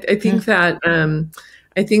 Yeah.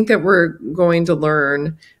 I think that we're going to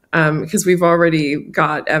learn because we've already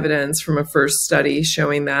got evidence from a first study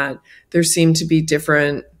showing that there seem to be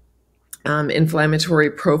different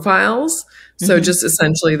inflammatory profiles. So just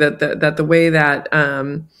essentially that the way that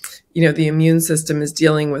the immune system is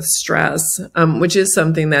dealing with stress, which is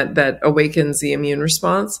something that awakens the immune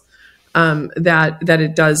response. That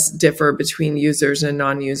it does differ between users and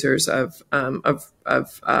non-users of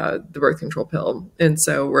the birth control pill, and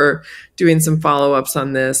so we're doing some follow-ups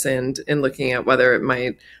on this and looking at whether it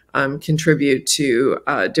might contribute to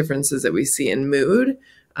differences that we see in mood,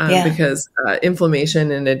 because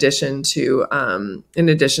inflammation, in addition to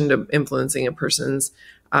influencing a person's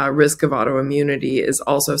risk of autoimmunity, is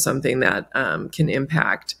also something that can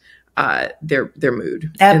impact their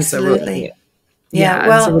mood. Absolutely.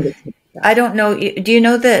 And so well, I don't know. Do you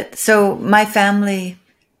know that? So my family,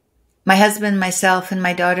 my husband, myself, and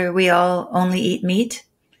my daughter, we all only eat meat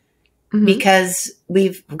because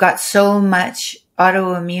we've got so much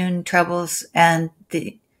autoimmune troubles, and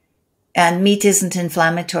meat isn't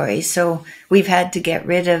inflammatory. So we've had to get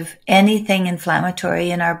rid of anything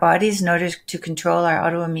inflammatory in our bodies in order to control our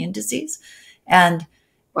autoimmune disease. And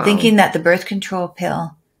thinking that the birth control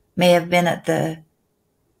pill may have been at the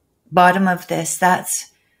bottom of this, that's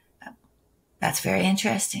very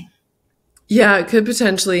interesting. Yeah, it could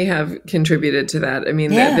potentially have contributed to that. I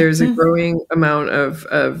mean, there's a growing amount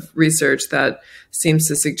of research that seems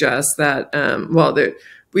to suggest that,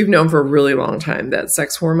 we've known for a really long time that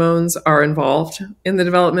sex hormones are involved in the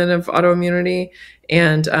development of autoimmunity.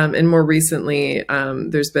 And more recently,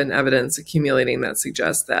 there's been evidence accumulating that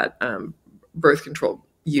suggests that birth control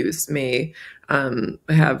use may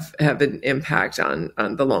have an impact on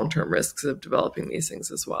the long-term risks of developing these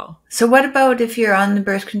things as well. So what about if you're on the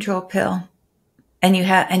birth control pill and you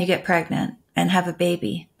get pregnant and have a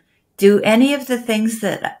baby? Does any of the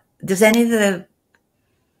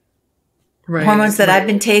hormones that I've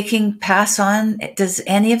been taking pass on? Does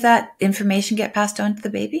any of that information get passed on to the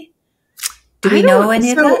baby? Do we know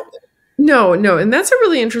any of that? No, and that's a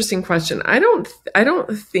really interesting question. I don't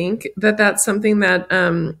think that that's something that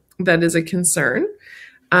that is a concern,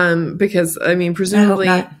 because I mean, presumably,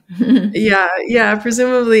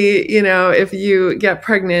 presumably, if you get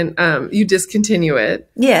pregnant, you discontinue it.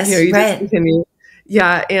 Yes, right. Discontinue.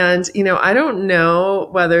 Yeah, and I don't know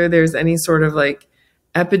whether there's any sort of like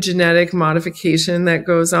epigenetic modification that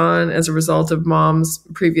goes on as a result of mom's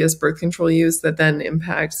previous birth control use that then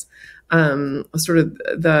impacts sort of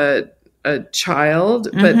a child,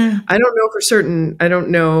 but I don't know for certain. I don't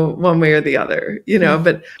know one way or the other,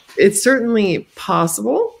 but it's certainly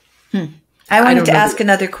possible. I wanted to ask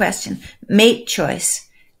another question. Mate choice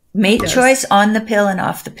on the pill and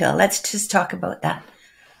off the pill. Let's just talk about that.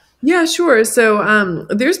 Yeah, sure. So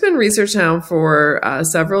there's been research now for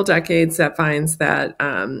several decades that finds that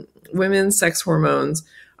women's sex hormones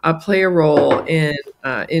play a role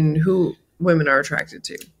in who women are attracted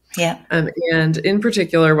to. Yeah. And in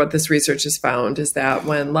particular, what this research has found is that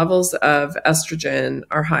when levels of estrogen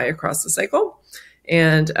are high across the cycle,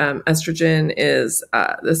 and estrogen is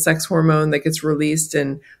the sex hormone that gets released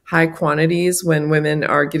in high quantities when women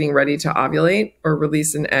are getting ready to ovulate or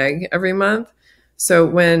release an egg every month. So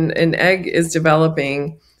when an egg is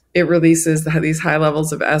developing, it releases these high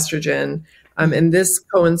levels of estrogen. And this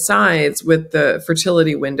coincides with the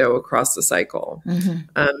fertility window across the cycle.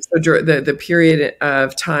 So the period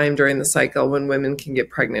of time during the cycle when women can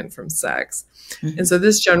get pregnant from sex. And so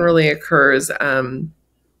this generally occurs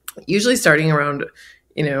usually starting around,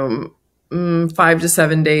 5 to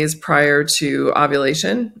 7 days prior to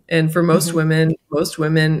ovulation. And for most women,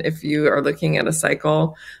 if you are looking at a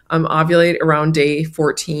cycle, ovulate around day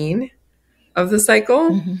 14 of the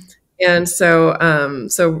cycle. And so,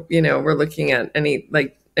 we're looking at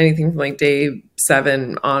anything from like day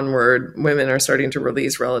 7 onward, women are starting to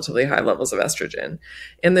release relatively high levels of estrogen.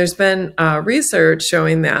 And there's been research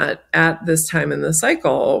showing that at this time in the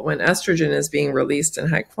cycle, when estrogen is being released in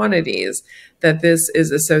high quantities, that this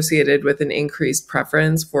is associated with an increased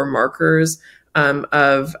preference for markers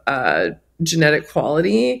of genetic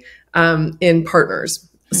quality in partners.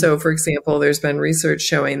 So, for example, there's been research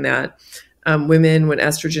showing that women, when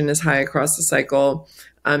estrogen is high across the cycle,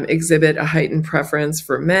 exhibit a heightened preference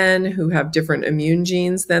for men who have different immune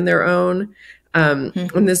genes than their own.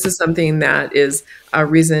 And this is something that is a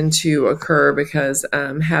reason to occur because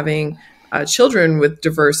having children with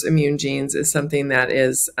diverse immune genes is something that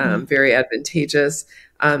is very advantageous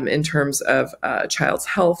in terms of a child's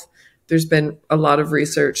health. There's been a lot of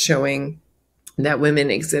research showing that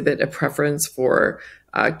women exhibit a preference for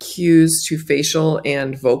cues to facial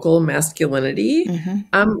and vocal masculinity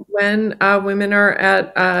when women are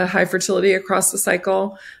at high fertility across the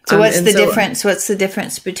cycle. So what's the difference? What's the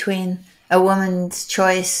difference between a woman's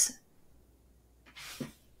choice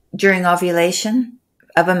during ovulation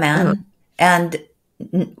of a man and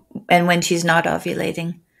when she's not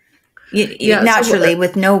ovulating? Naturally,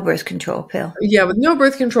 with no birth control pill. Yeah, with no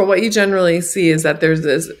birth control, what you generally see is that there's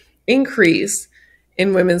this increase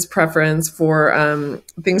in women's preference for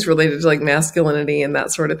things related to like masculinity and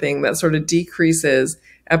that sort of thing that sort of decreases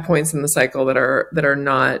at points in the cycle that are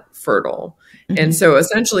not fertile. And so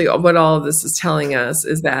essentially what all of this is telling us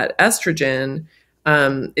is that estrogen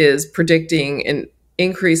is predicting an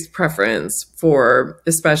increased preference for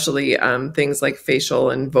especially things like facial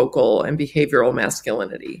and vocal and behavioral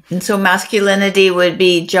masculinity. And so masculinity would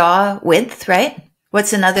be jaw width, right?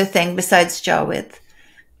 What's another thing besides jaw width?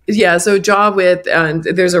 Yeah, so jaw width,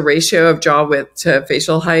 there's a ratio of jaw width to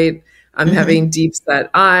facial height. Having deep set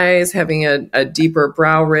eyes, having a deeper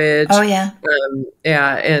brow ridge. Oh yeah.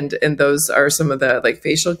 And those are some of the like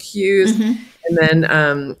facial cues. And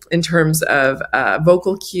then in terms of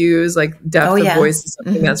vocal cues, like depth of voice is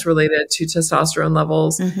something that's related to testosterone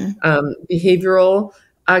levels. Behavioral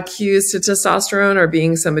cues to testosterone are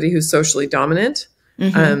being somebody who's socially dominant.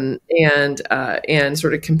 And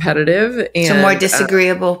sort of competitive, and so more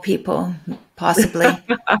disagreeable people, possibly,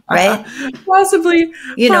 right? Possibly,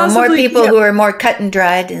 more people who are more cut and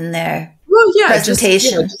dried in their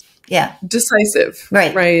presentation. Decisive,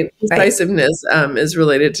 right? Decisiveness is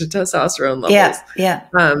related to testosterone levels.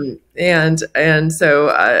 And so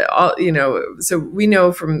so we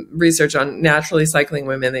know from research on naturally cycling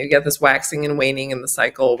women, they get this waxing and waning in the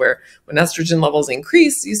cycle where when estrogen levels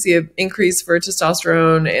increase, you see an increase for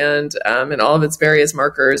testosterone and all of its various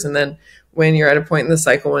markers. And then when you're at a point in the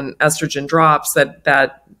cycle when estrogen drops,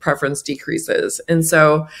 that preference decreases. And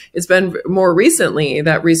so it's been more recently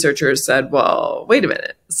that researchers said, well, wait a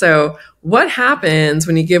minute. So what happens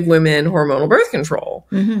when you give women hormonal birth control?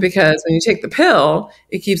 Because when you take the pill,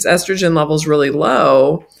 it keeps estrogen levels really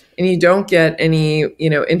low and you don't get any,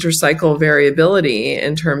 intercycle variability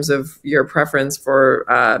in terms of your preference for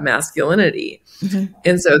masculinity.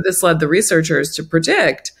 And so this led the researchers to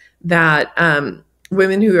predict that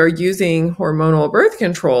women who are using hormonal birth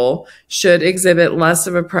control should exhibit less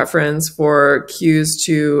of a preference for cues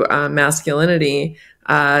to masculinity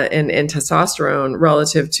and testosterone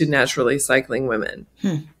relative to naturally cycling women.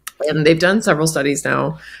 And they've done several studies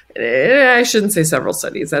now. I shouldn't say several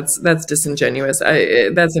studies. That's disingenuous.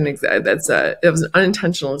 It was an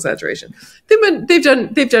unintentional exaggeration. They've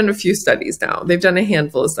done a few studies now. They've done a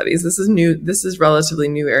handful of studies. This is new. This is relatively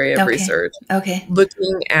new area of research.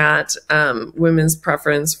 Looking at women's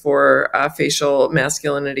preference for facial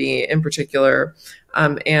masculinity in particular,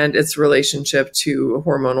 and its relationship to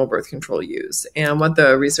hormonal birth control use. And what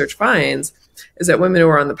the research finds is that women who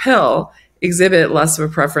are on the pill exhibit less of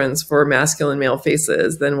a preference for masculine male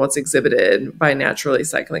faces than what's exhibited by naturally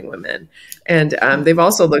cycling women. And they've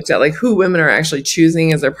also looked at like who women are actually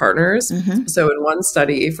choosing as their partners. So in one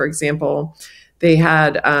study, for example, they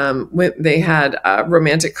had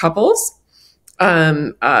romantic couples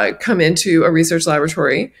come into a research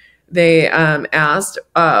laboratory. They asked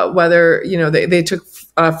whether, they took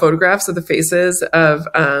photographs of the faces of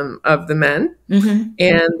the men,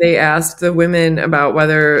 and they asked the women about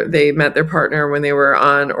whether they met their partner when they were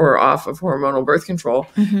on or off of hormonal birth control.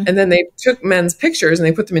 And then they took men's pictures and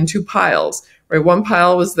they put them in two piles. Right, one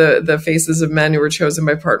pile was the faces of men who were chosen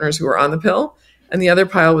by partners who were on the pill, and the other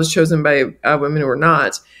pile was chosen by women who were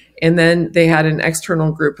not. And then they had an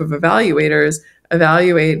external group of evaluators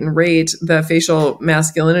evaluate and rate the facial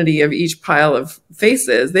masculinity of each pile of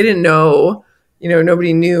faces. They didn't know,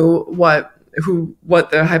 nobody knew what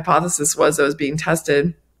the hypothesis was that was being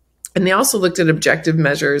tested. And they also looked at objective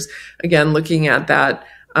measures, again, looking at that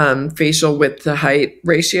facial width to height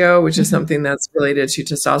ratio, which is something that's related to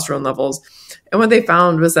testosterone levels. And what they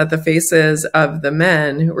found was that the faces of the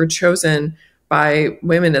men who were chosen by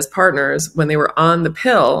women as partners when they were on the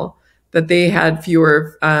pill, that they had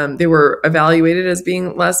fewer, they were evaluated as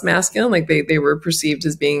being less masculine, like they were perceived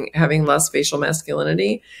as having less facial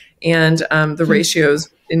masculinity. And the ratios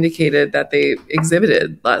indicated that they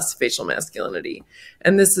exhibited less facial masculinity.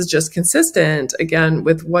 And this is just consistent, again,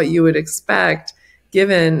 with what you would expect,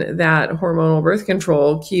 given that hormonal birth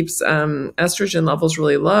control keeps estrogen levels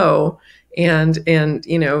really low. And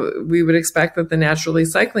we would expect that the naturally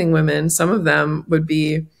cycling women, some of them would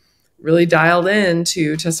be really dialed in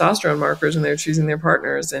to testosterone markers when they're choosing their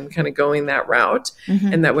partners and kind of going that route.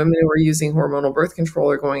 And that women who are using hormonal birth control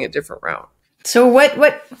are going a different route. So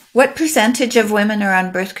what percentage of women are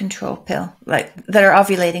on birth control pill, like that are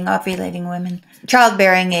ovulating women,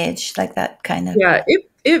 childbearing age, like that kind of? Yeah,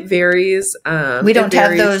 it varies. We don't It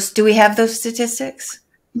have varies. those. Do we have those statistics?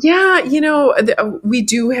 Yeah, we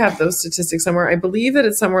do have those statistics somewhere. I believe that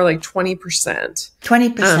it's somewhere like 20%.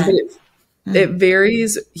 20%. It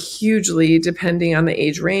varies hugely depending on the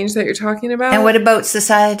age range that you're talking about. And what about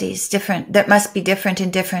societies? Different. That must be different in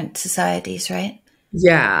different societies, right?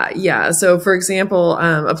 Yeah. So, for example,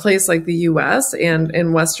 a place like the U.S. and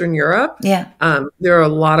in Western Europe, Yeah. there are a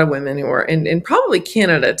lot of women who are, and probably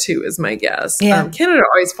Canada too, is my guess. Yeah. Canada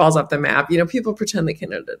always falls off the map. People pretend that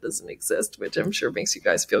Canada doesn't exist, which I'm sure makes you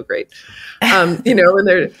guys feel great. And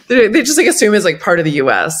they just like assume it's like part of the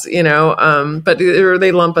U.S. But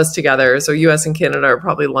they lump us together. So U.S. and Canada are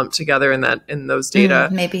probably lumped together in those data.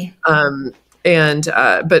 Maybe.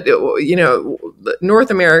 But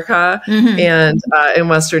North America and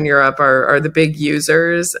Western Europe are the big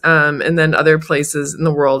users, and then other places in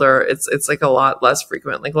the world it's like a lot less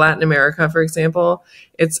frequent. Like Latin America, for example,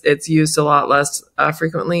 it's used a lot less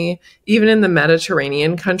frequently. Even in the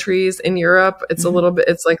Mediterranean countries in Europe, it's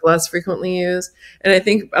it's like less frequently used. And I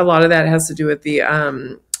think a lot of that has to do with the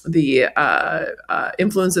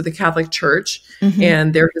influence of the Catholic Church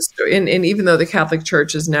and their history. And even though the Catholic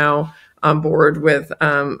Church is now on board with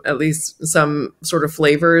at least some sort of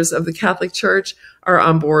flavors of the Catholic Church are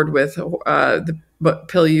on board with the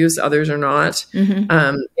pill use, others are not.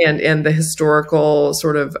 And the historical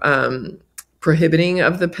sort of prohibiting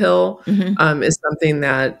of the pill is something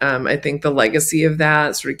that I think the legacy of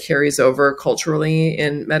that sort of carries over culturally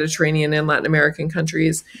in Mediterranean and Latin American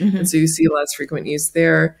countries. And so you see less frequent use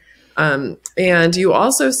there. And you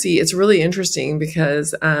also see, it's really interesting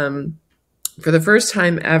because for the first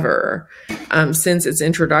time ever, since its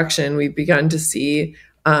introduction, we've begun to see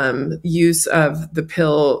use of the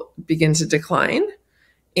pill begin to decline.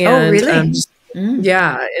 And, oh, really?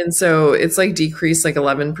 Yeah. And so it's like decreased like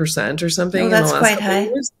 11% or something. Oh, that's in the last quite high.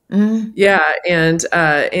 years. Yeah. And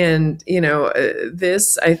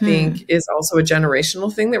this, I think, is also a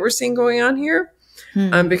generational thing that we're seeing going on here.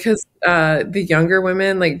 Because the younger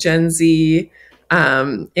women like Gen Z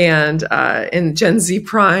and Gen Z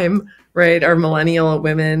Prime, right, our millennial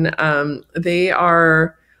women, they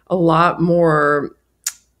are a lot more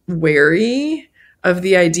wary of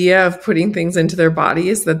the idea of putting things into their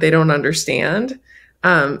bodies that they don't understand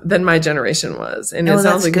than my generation was. And it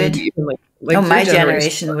sounds like good. Maybe even like my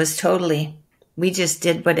generation was totally, we just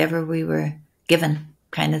did whatever we were given,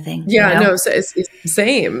 kind of thing. Yeah, no, it's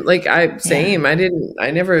same. Like same. I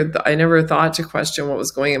never thought to question what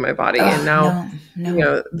was going in my body. And now,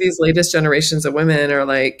 these latest generations of women are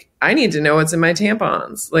like, I need to know what's in my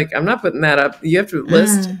tampons. Like, I'm not putting that up. You have to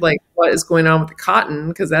list like what is going on with the cotton,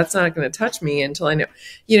 because that's not going to touch me until I know,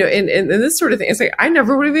 and this sort of thing. It's like, I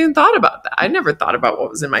never would have even thought about that. I never thought about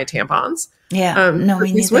what was in my tampons. Yeah.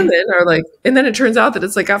 These women are like, and then it turns out that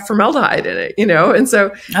it's like got formaldehyde in it, and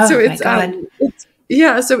so it's,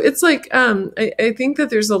 yeah, so it's like I think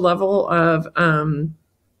that there's a level of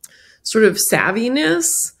sort of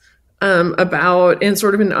savviness about, and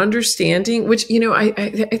sort of an understanding, which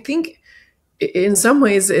I think in some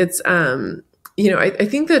ways it's I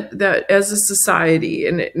think that as a society,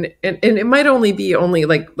 and it might only be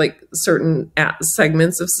like certain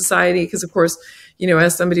segments of society, because of course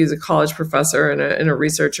as somebody who's a college professor and a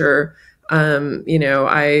researcher.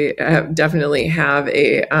 I definitely have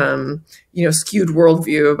a, skewed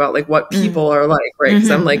worldview about like what people are like, right? Because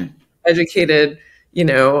I'm like educated,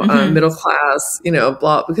 middle class,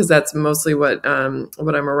 blah, because that's mostly what I'm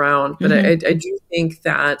around. But I do think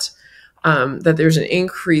that that there's an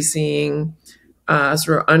increasing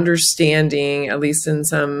sort of understanding, at least in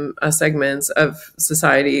some segments of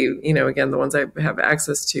society, again, the ones I have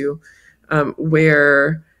access to,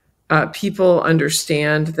 where people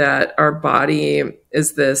understand that our body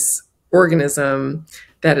is this organism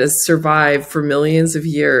that has survived for millions of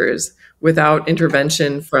years without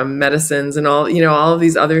intervention from medicines and all of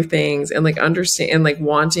these other things, and like understand and like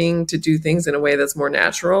wanting to do things in a way that's more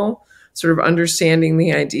natural, sort of understanding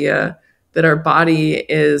the idea that our body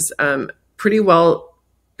is pretty well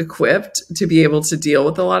equipped to be able to deal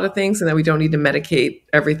with a lot of things, and that we don't need to medicate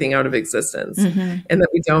everything out of existence, and that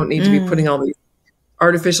we don't need to be putting all these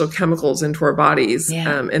artificial chemicals into our bodies.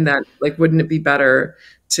 And that, like, wouldn't it be better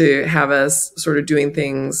to have us sort of doing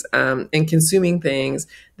things and consuming things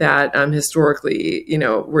that historically,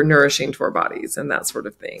 were nourishing to our bodies and that sort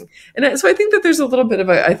of thing. And so I think that there's a little bit of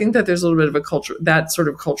a culture, that sort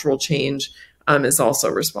of cultural change is also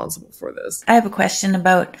responsible for this. I have a question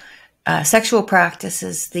about sexual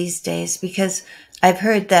practices these days, because I've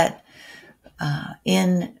heard that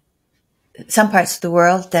in some parts of the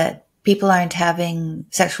world that people aren't having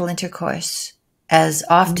sexual intercourse as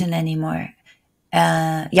often anymore.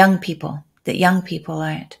 Young people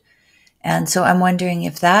aren't. And so I'm wondering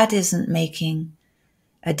if that isn't making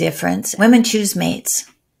a difference. Women choose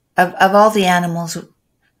mates. Of all the animals,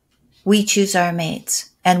 we choose our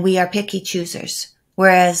mates, and we are picky choosers.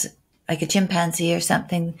 Whereas like a chimpanzee or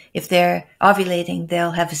something, if they're ovulating,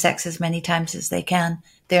 they'll have sex as many times as they can.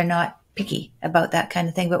 They're not picky about that kind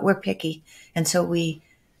of thing, but we're picky. And so we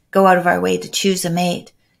go out of our way to choose a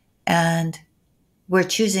mate, and we're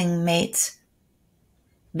choosing mates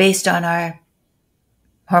based on our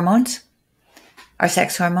hormones, our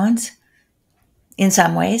sex hormones, in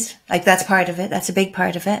some ways. Like that's part of it. That's a big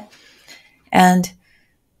part of it. And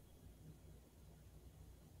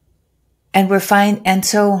we're fine. And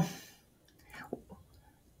so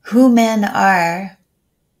who men are,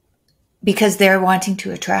 because they're wanting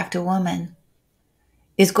to attract a woman,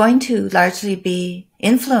 is going to largely be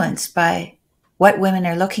influenced by what women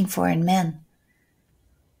are looking for in men.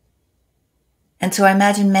 And so I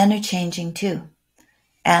imagine men are changing too.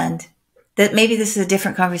 And that maybe this is a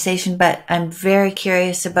different conversation, but I'm very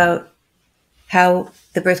curious about how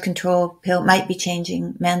the birth control pill might be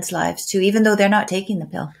changing men's lives too, even though they're not taking the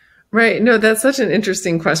pill. Right. No, that's such an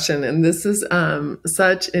interesting question. And this is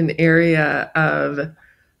such an area of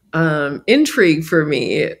intrigue for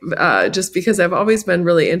me, just because I've always been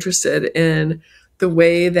really interested in the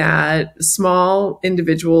way that small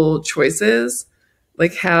individual choices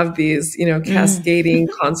like have these, cascading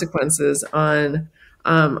consequences on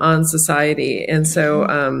society. And so,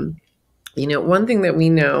 one thing that we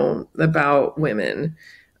know about women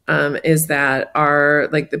is that our,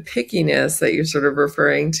 like the pickiness that you're sort of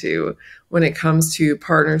referring to when it comes to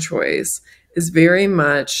partner choice is very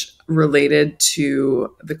much related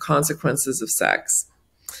to the consequences of sex.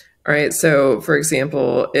 All right. So for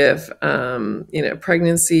example, if,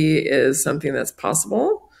 pregnancy is something that's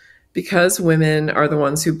possible, because women are the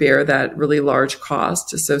ones who bear that really large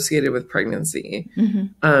cost associated with pregnancy,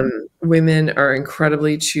 women are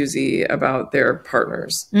incredibly choosy about their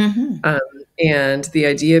partners. And the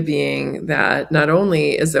idea being that not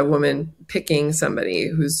only is a woman picking somebody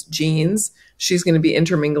whose genes she's going to be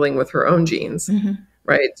intermingling with her own genes,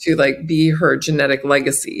 right, to like be her genetic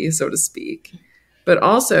legacy, so to speak, but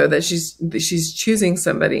also that she's choosing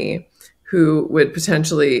somebody who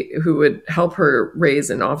would help her raise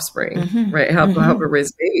an offspring, right? Help her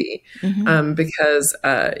raise a baby. Because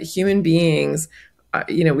human beings,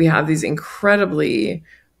 we have these incredibly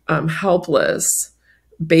helpless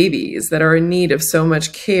babies that are in need of so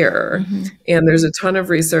much care. And there's a ton of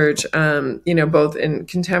research, both in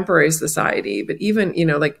contemporary society, but even,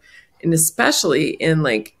 and especially in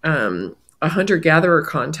like a hunter-gatherer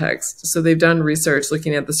context. So they've done research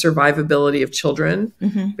looking at the survivability of children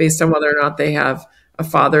based on whether or not they have a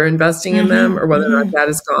father investing in them or whether or not that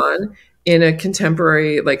is gone in a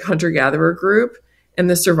contemporary like hunter-gatherer group. And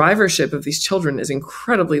the survivorship of these children is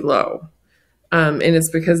incredibly low. And it's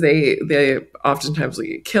because they oftentimes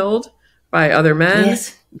get killed by other men.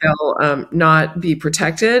 Yes. They'll not be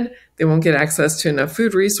protected. They won't get access to enough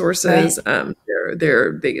food resources. Right.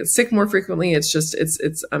 They get sick more frequently. It's just,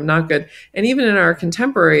 it's not good. And even in our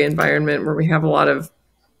contemporary environment where we have a lot of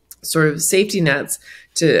sort of safety nets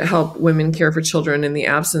to help women care for children in the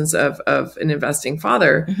absence of an investing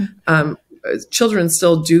father, children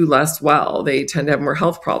still do less well. They tend to have more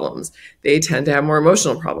health problems. They tend to have more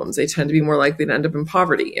emotional problems. They tend to be more likely to end up in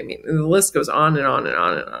poverty. I mean, the list goes on and on and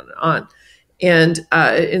on and on and on.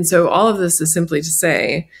 And so all of this is simply to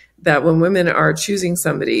say that when women are choosing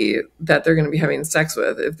somebody that they're going to be having sex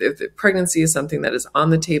with, if pregnancy is something that is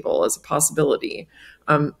on the table as a possibility,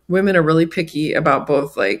 women are really picky about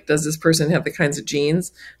both, like, does this person have the kinds of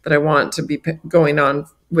genes that I want to be going on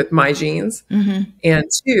with my genes? And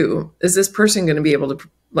two, is this person going to be able to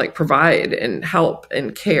like provide and help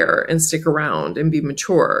and care and stick around and be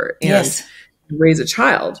mature and raise a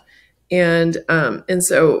child? And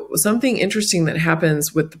so something interesting that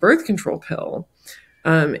happens with the birth control pill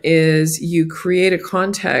is you create a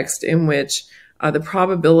context in which the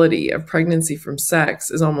probability of pregnancy from sex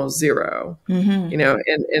is almost zero,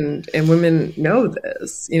 and women know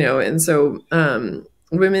this, and so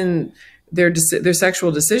women, their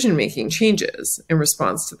sexual decision-making changes in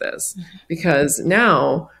response to this, because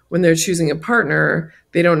now when they're choosing a partner,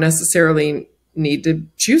 they don't necessarily need to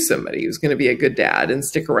choose somebody who's going to be a good dad and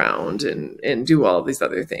stick around and do all of these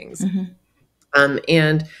other things.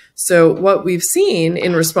 And so what we've seen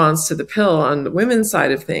in response to the pill on the women's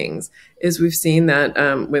side of things is we've seen that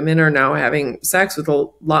women are now having sex with a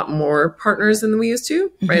lot more partners than we used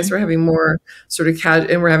to, right? So we're having more sort of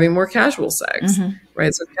and we're having more casual sex,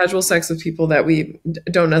 right? So casual sex with people that we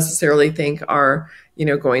don't necessarily think are,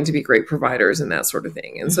 going to be great providers and that sort of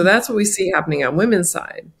thing. And so that's what we see happening on women's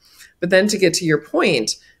side. But then to get to your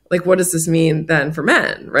point, like, what does this mean then for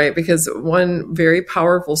men, right? Because one very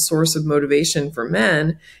powerful source of motivation for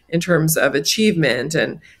men in terms of achievement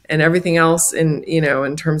and everything else in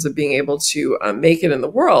terms of being able to make it in the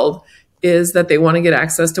world is that they want to get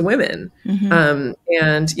access to women. And,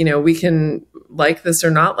 we can like this or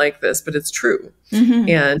not like this, but it's true.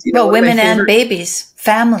 And, women and babies,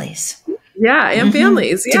 families. Yeah, and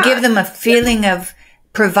families. Yeah. To give them a feeling of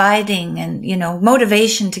providing and,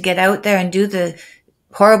 motivation to get out there and do the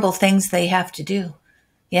horrible things they have to do.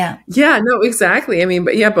 Yeah. Yeah, no, exactly. I mean,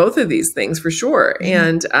 but yeah, both of these things for sure.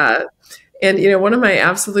 And one of my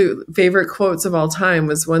absolute favorite quotes of all time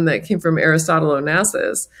was one that came from Aristotle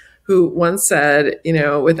Onassis, who once said,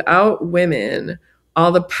 without women,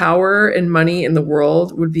 all the power and money in the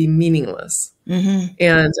world would be meaningless.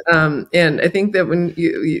 And I think that when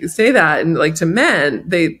you say that, and like to men,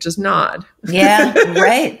 they just nod. Yeah,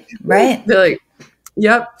 right. They're like,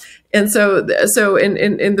 yep. And so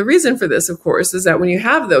the reason for this, of course, is that when you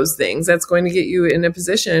have those things, that's going to get you in a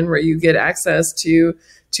position where you get access to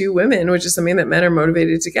women, which is something that men are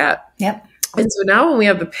motivated to get. Yep. And so now when we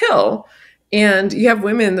have the pill and you have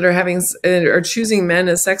women that are choosing men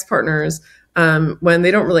as sex partners, when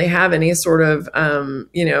they don't really have any sort of,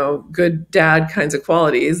 good dad kinds of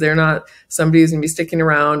qualities, they're not somebody who's going to be sticking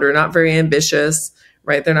around or not very ambitious,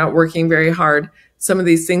 right? They're not working very hard. Some of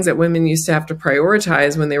these things that women used to have to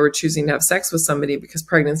prioritize when they were choosing to have sex with somebody because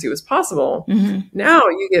pregnancy was possible. Now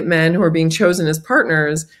you get men who are being chosen as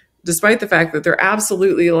partners, despite the fact that they're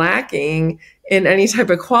absolutely lacking in any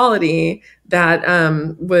type of quality that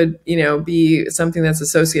would, be something that's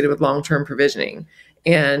associated with long-term provisioning.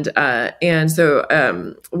 And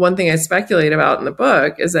so one thing I speculate about in the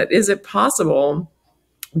book is it possible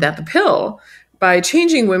that the pill, by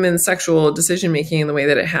changing women's sexual decision-making in the way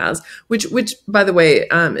that it has, which by the way,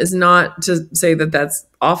 is not to say that that's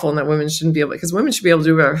awful and that women shouldn't be able, because women should be able to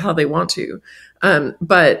do whatever how they want to.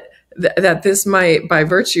 But that this might, by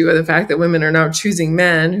virtue of the fact that women are now choosing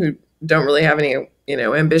men who don't really have any,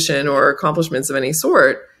 ambition or accomplishments of any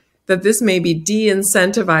sort, that this may be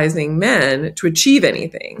de-incentivizing men to achieve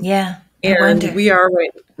anything. Yeah. And we are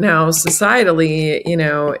right now societally,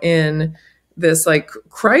 in this like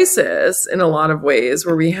crisis in a lot of ways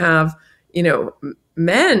where we have,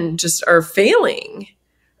 men just are failing.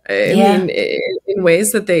 I mean, in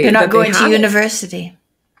ways that they're not going to university.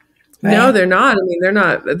 Right? No, they're not. I mean,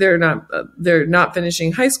 they're not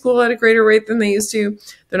finishing high school at a greater rate than they used to.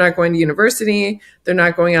 They're not going to university. They're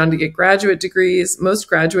not going on to get graduate degrees. Most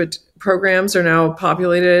graduate programs are now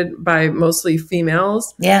populated by mostly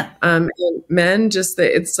females. Yeah. And men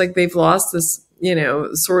it's like they've lost this,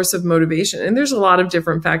 source of motivation. And there's a lot of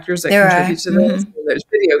different factors that contribute to this. There's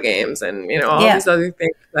video games and, all these other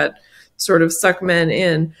things that sort of suck men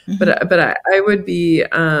in. But I would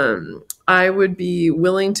be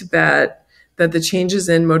willing to bet that the changes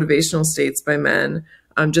in motivational states by men,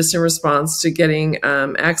 just in response to getting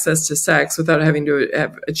access to sex without having to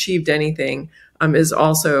have achieved anything, is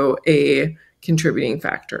also a contributing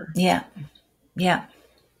factor. Yeah. Yeah.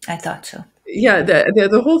 I thought so. Yeah.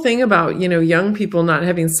 The whole thing about, young people not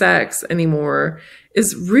having sex anymore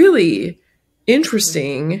is really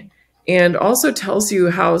interesting and also tells you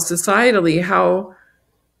how societally, how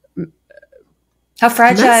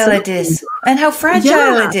fragile it is and how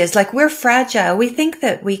fragile it is. Like, we're fragile. We think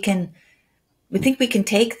that we can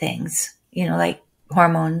take things, like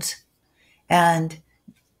hormones and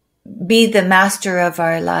be the master of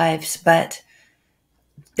our lives. But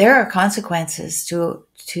there are consequences to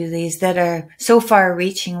these that are so far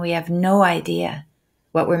reaching. We have no idea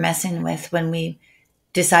what we're messing with when we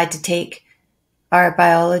decide to take our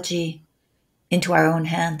biology into our own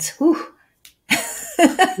hands. Whew.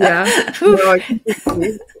 Yeah, no, I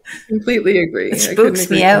completely agree. It spooks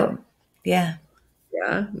me out. Yeah.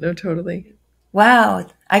 Yeah, no, totally. Wow.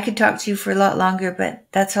 I could talk to you for a lot longer, but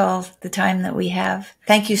that's all the time that we have.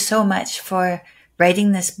 Thank you so much for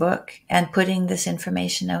writing this book and putting this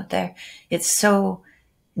information out there. It's so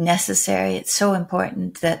necessary. It's so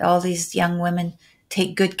important that all these young women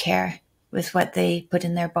take good care with what they put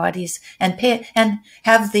in their bodies and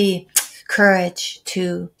have the courage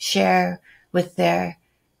to share with their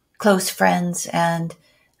close friends and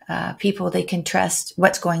people they can trust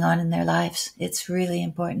what's going on in their lives. It's really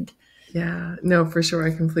important. Yeah, no, for sure.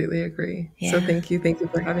 I completely agree. Yeah. So thank you. Thank you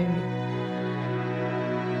for having me.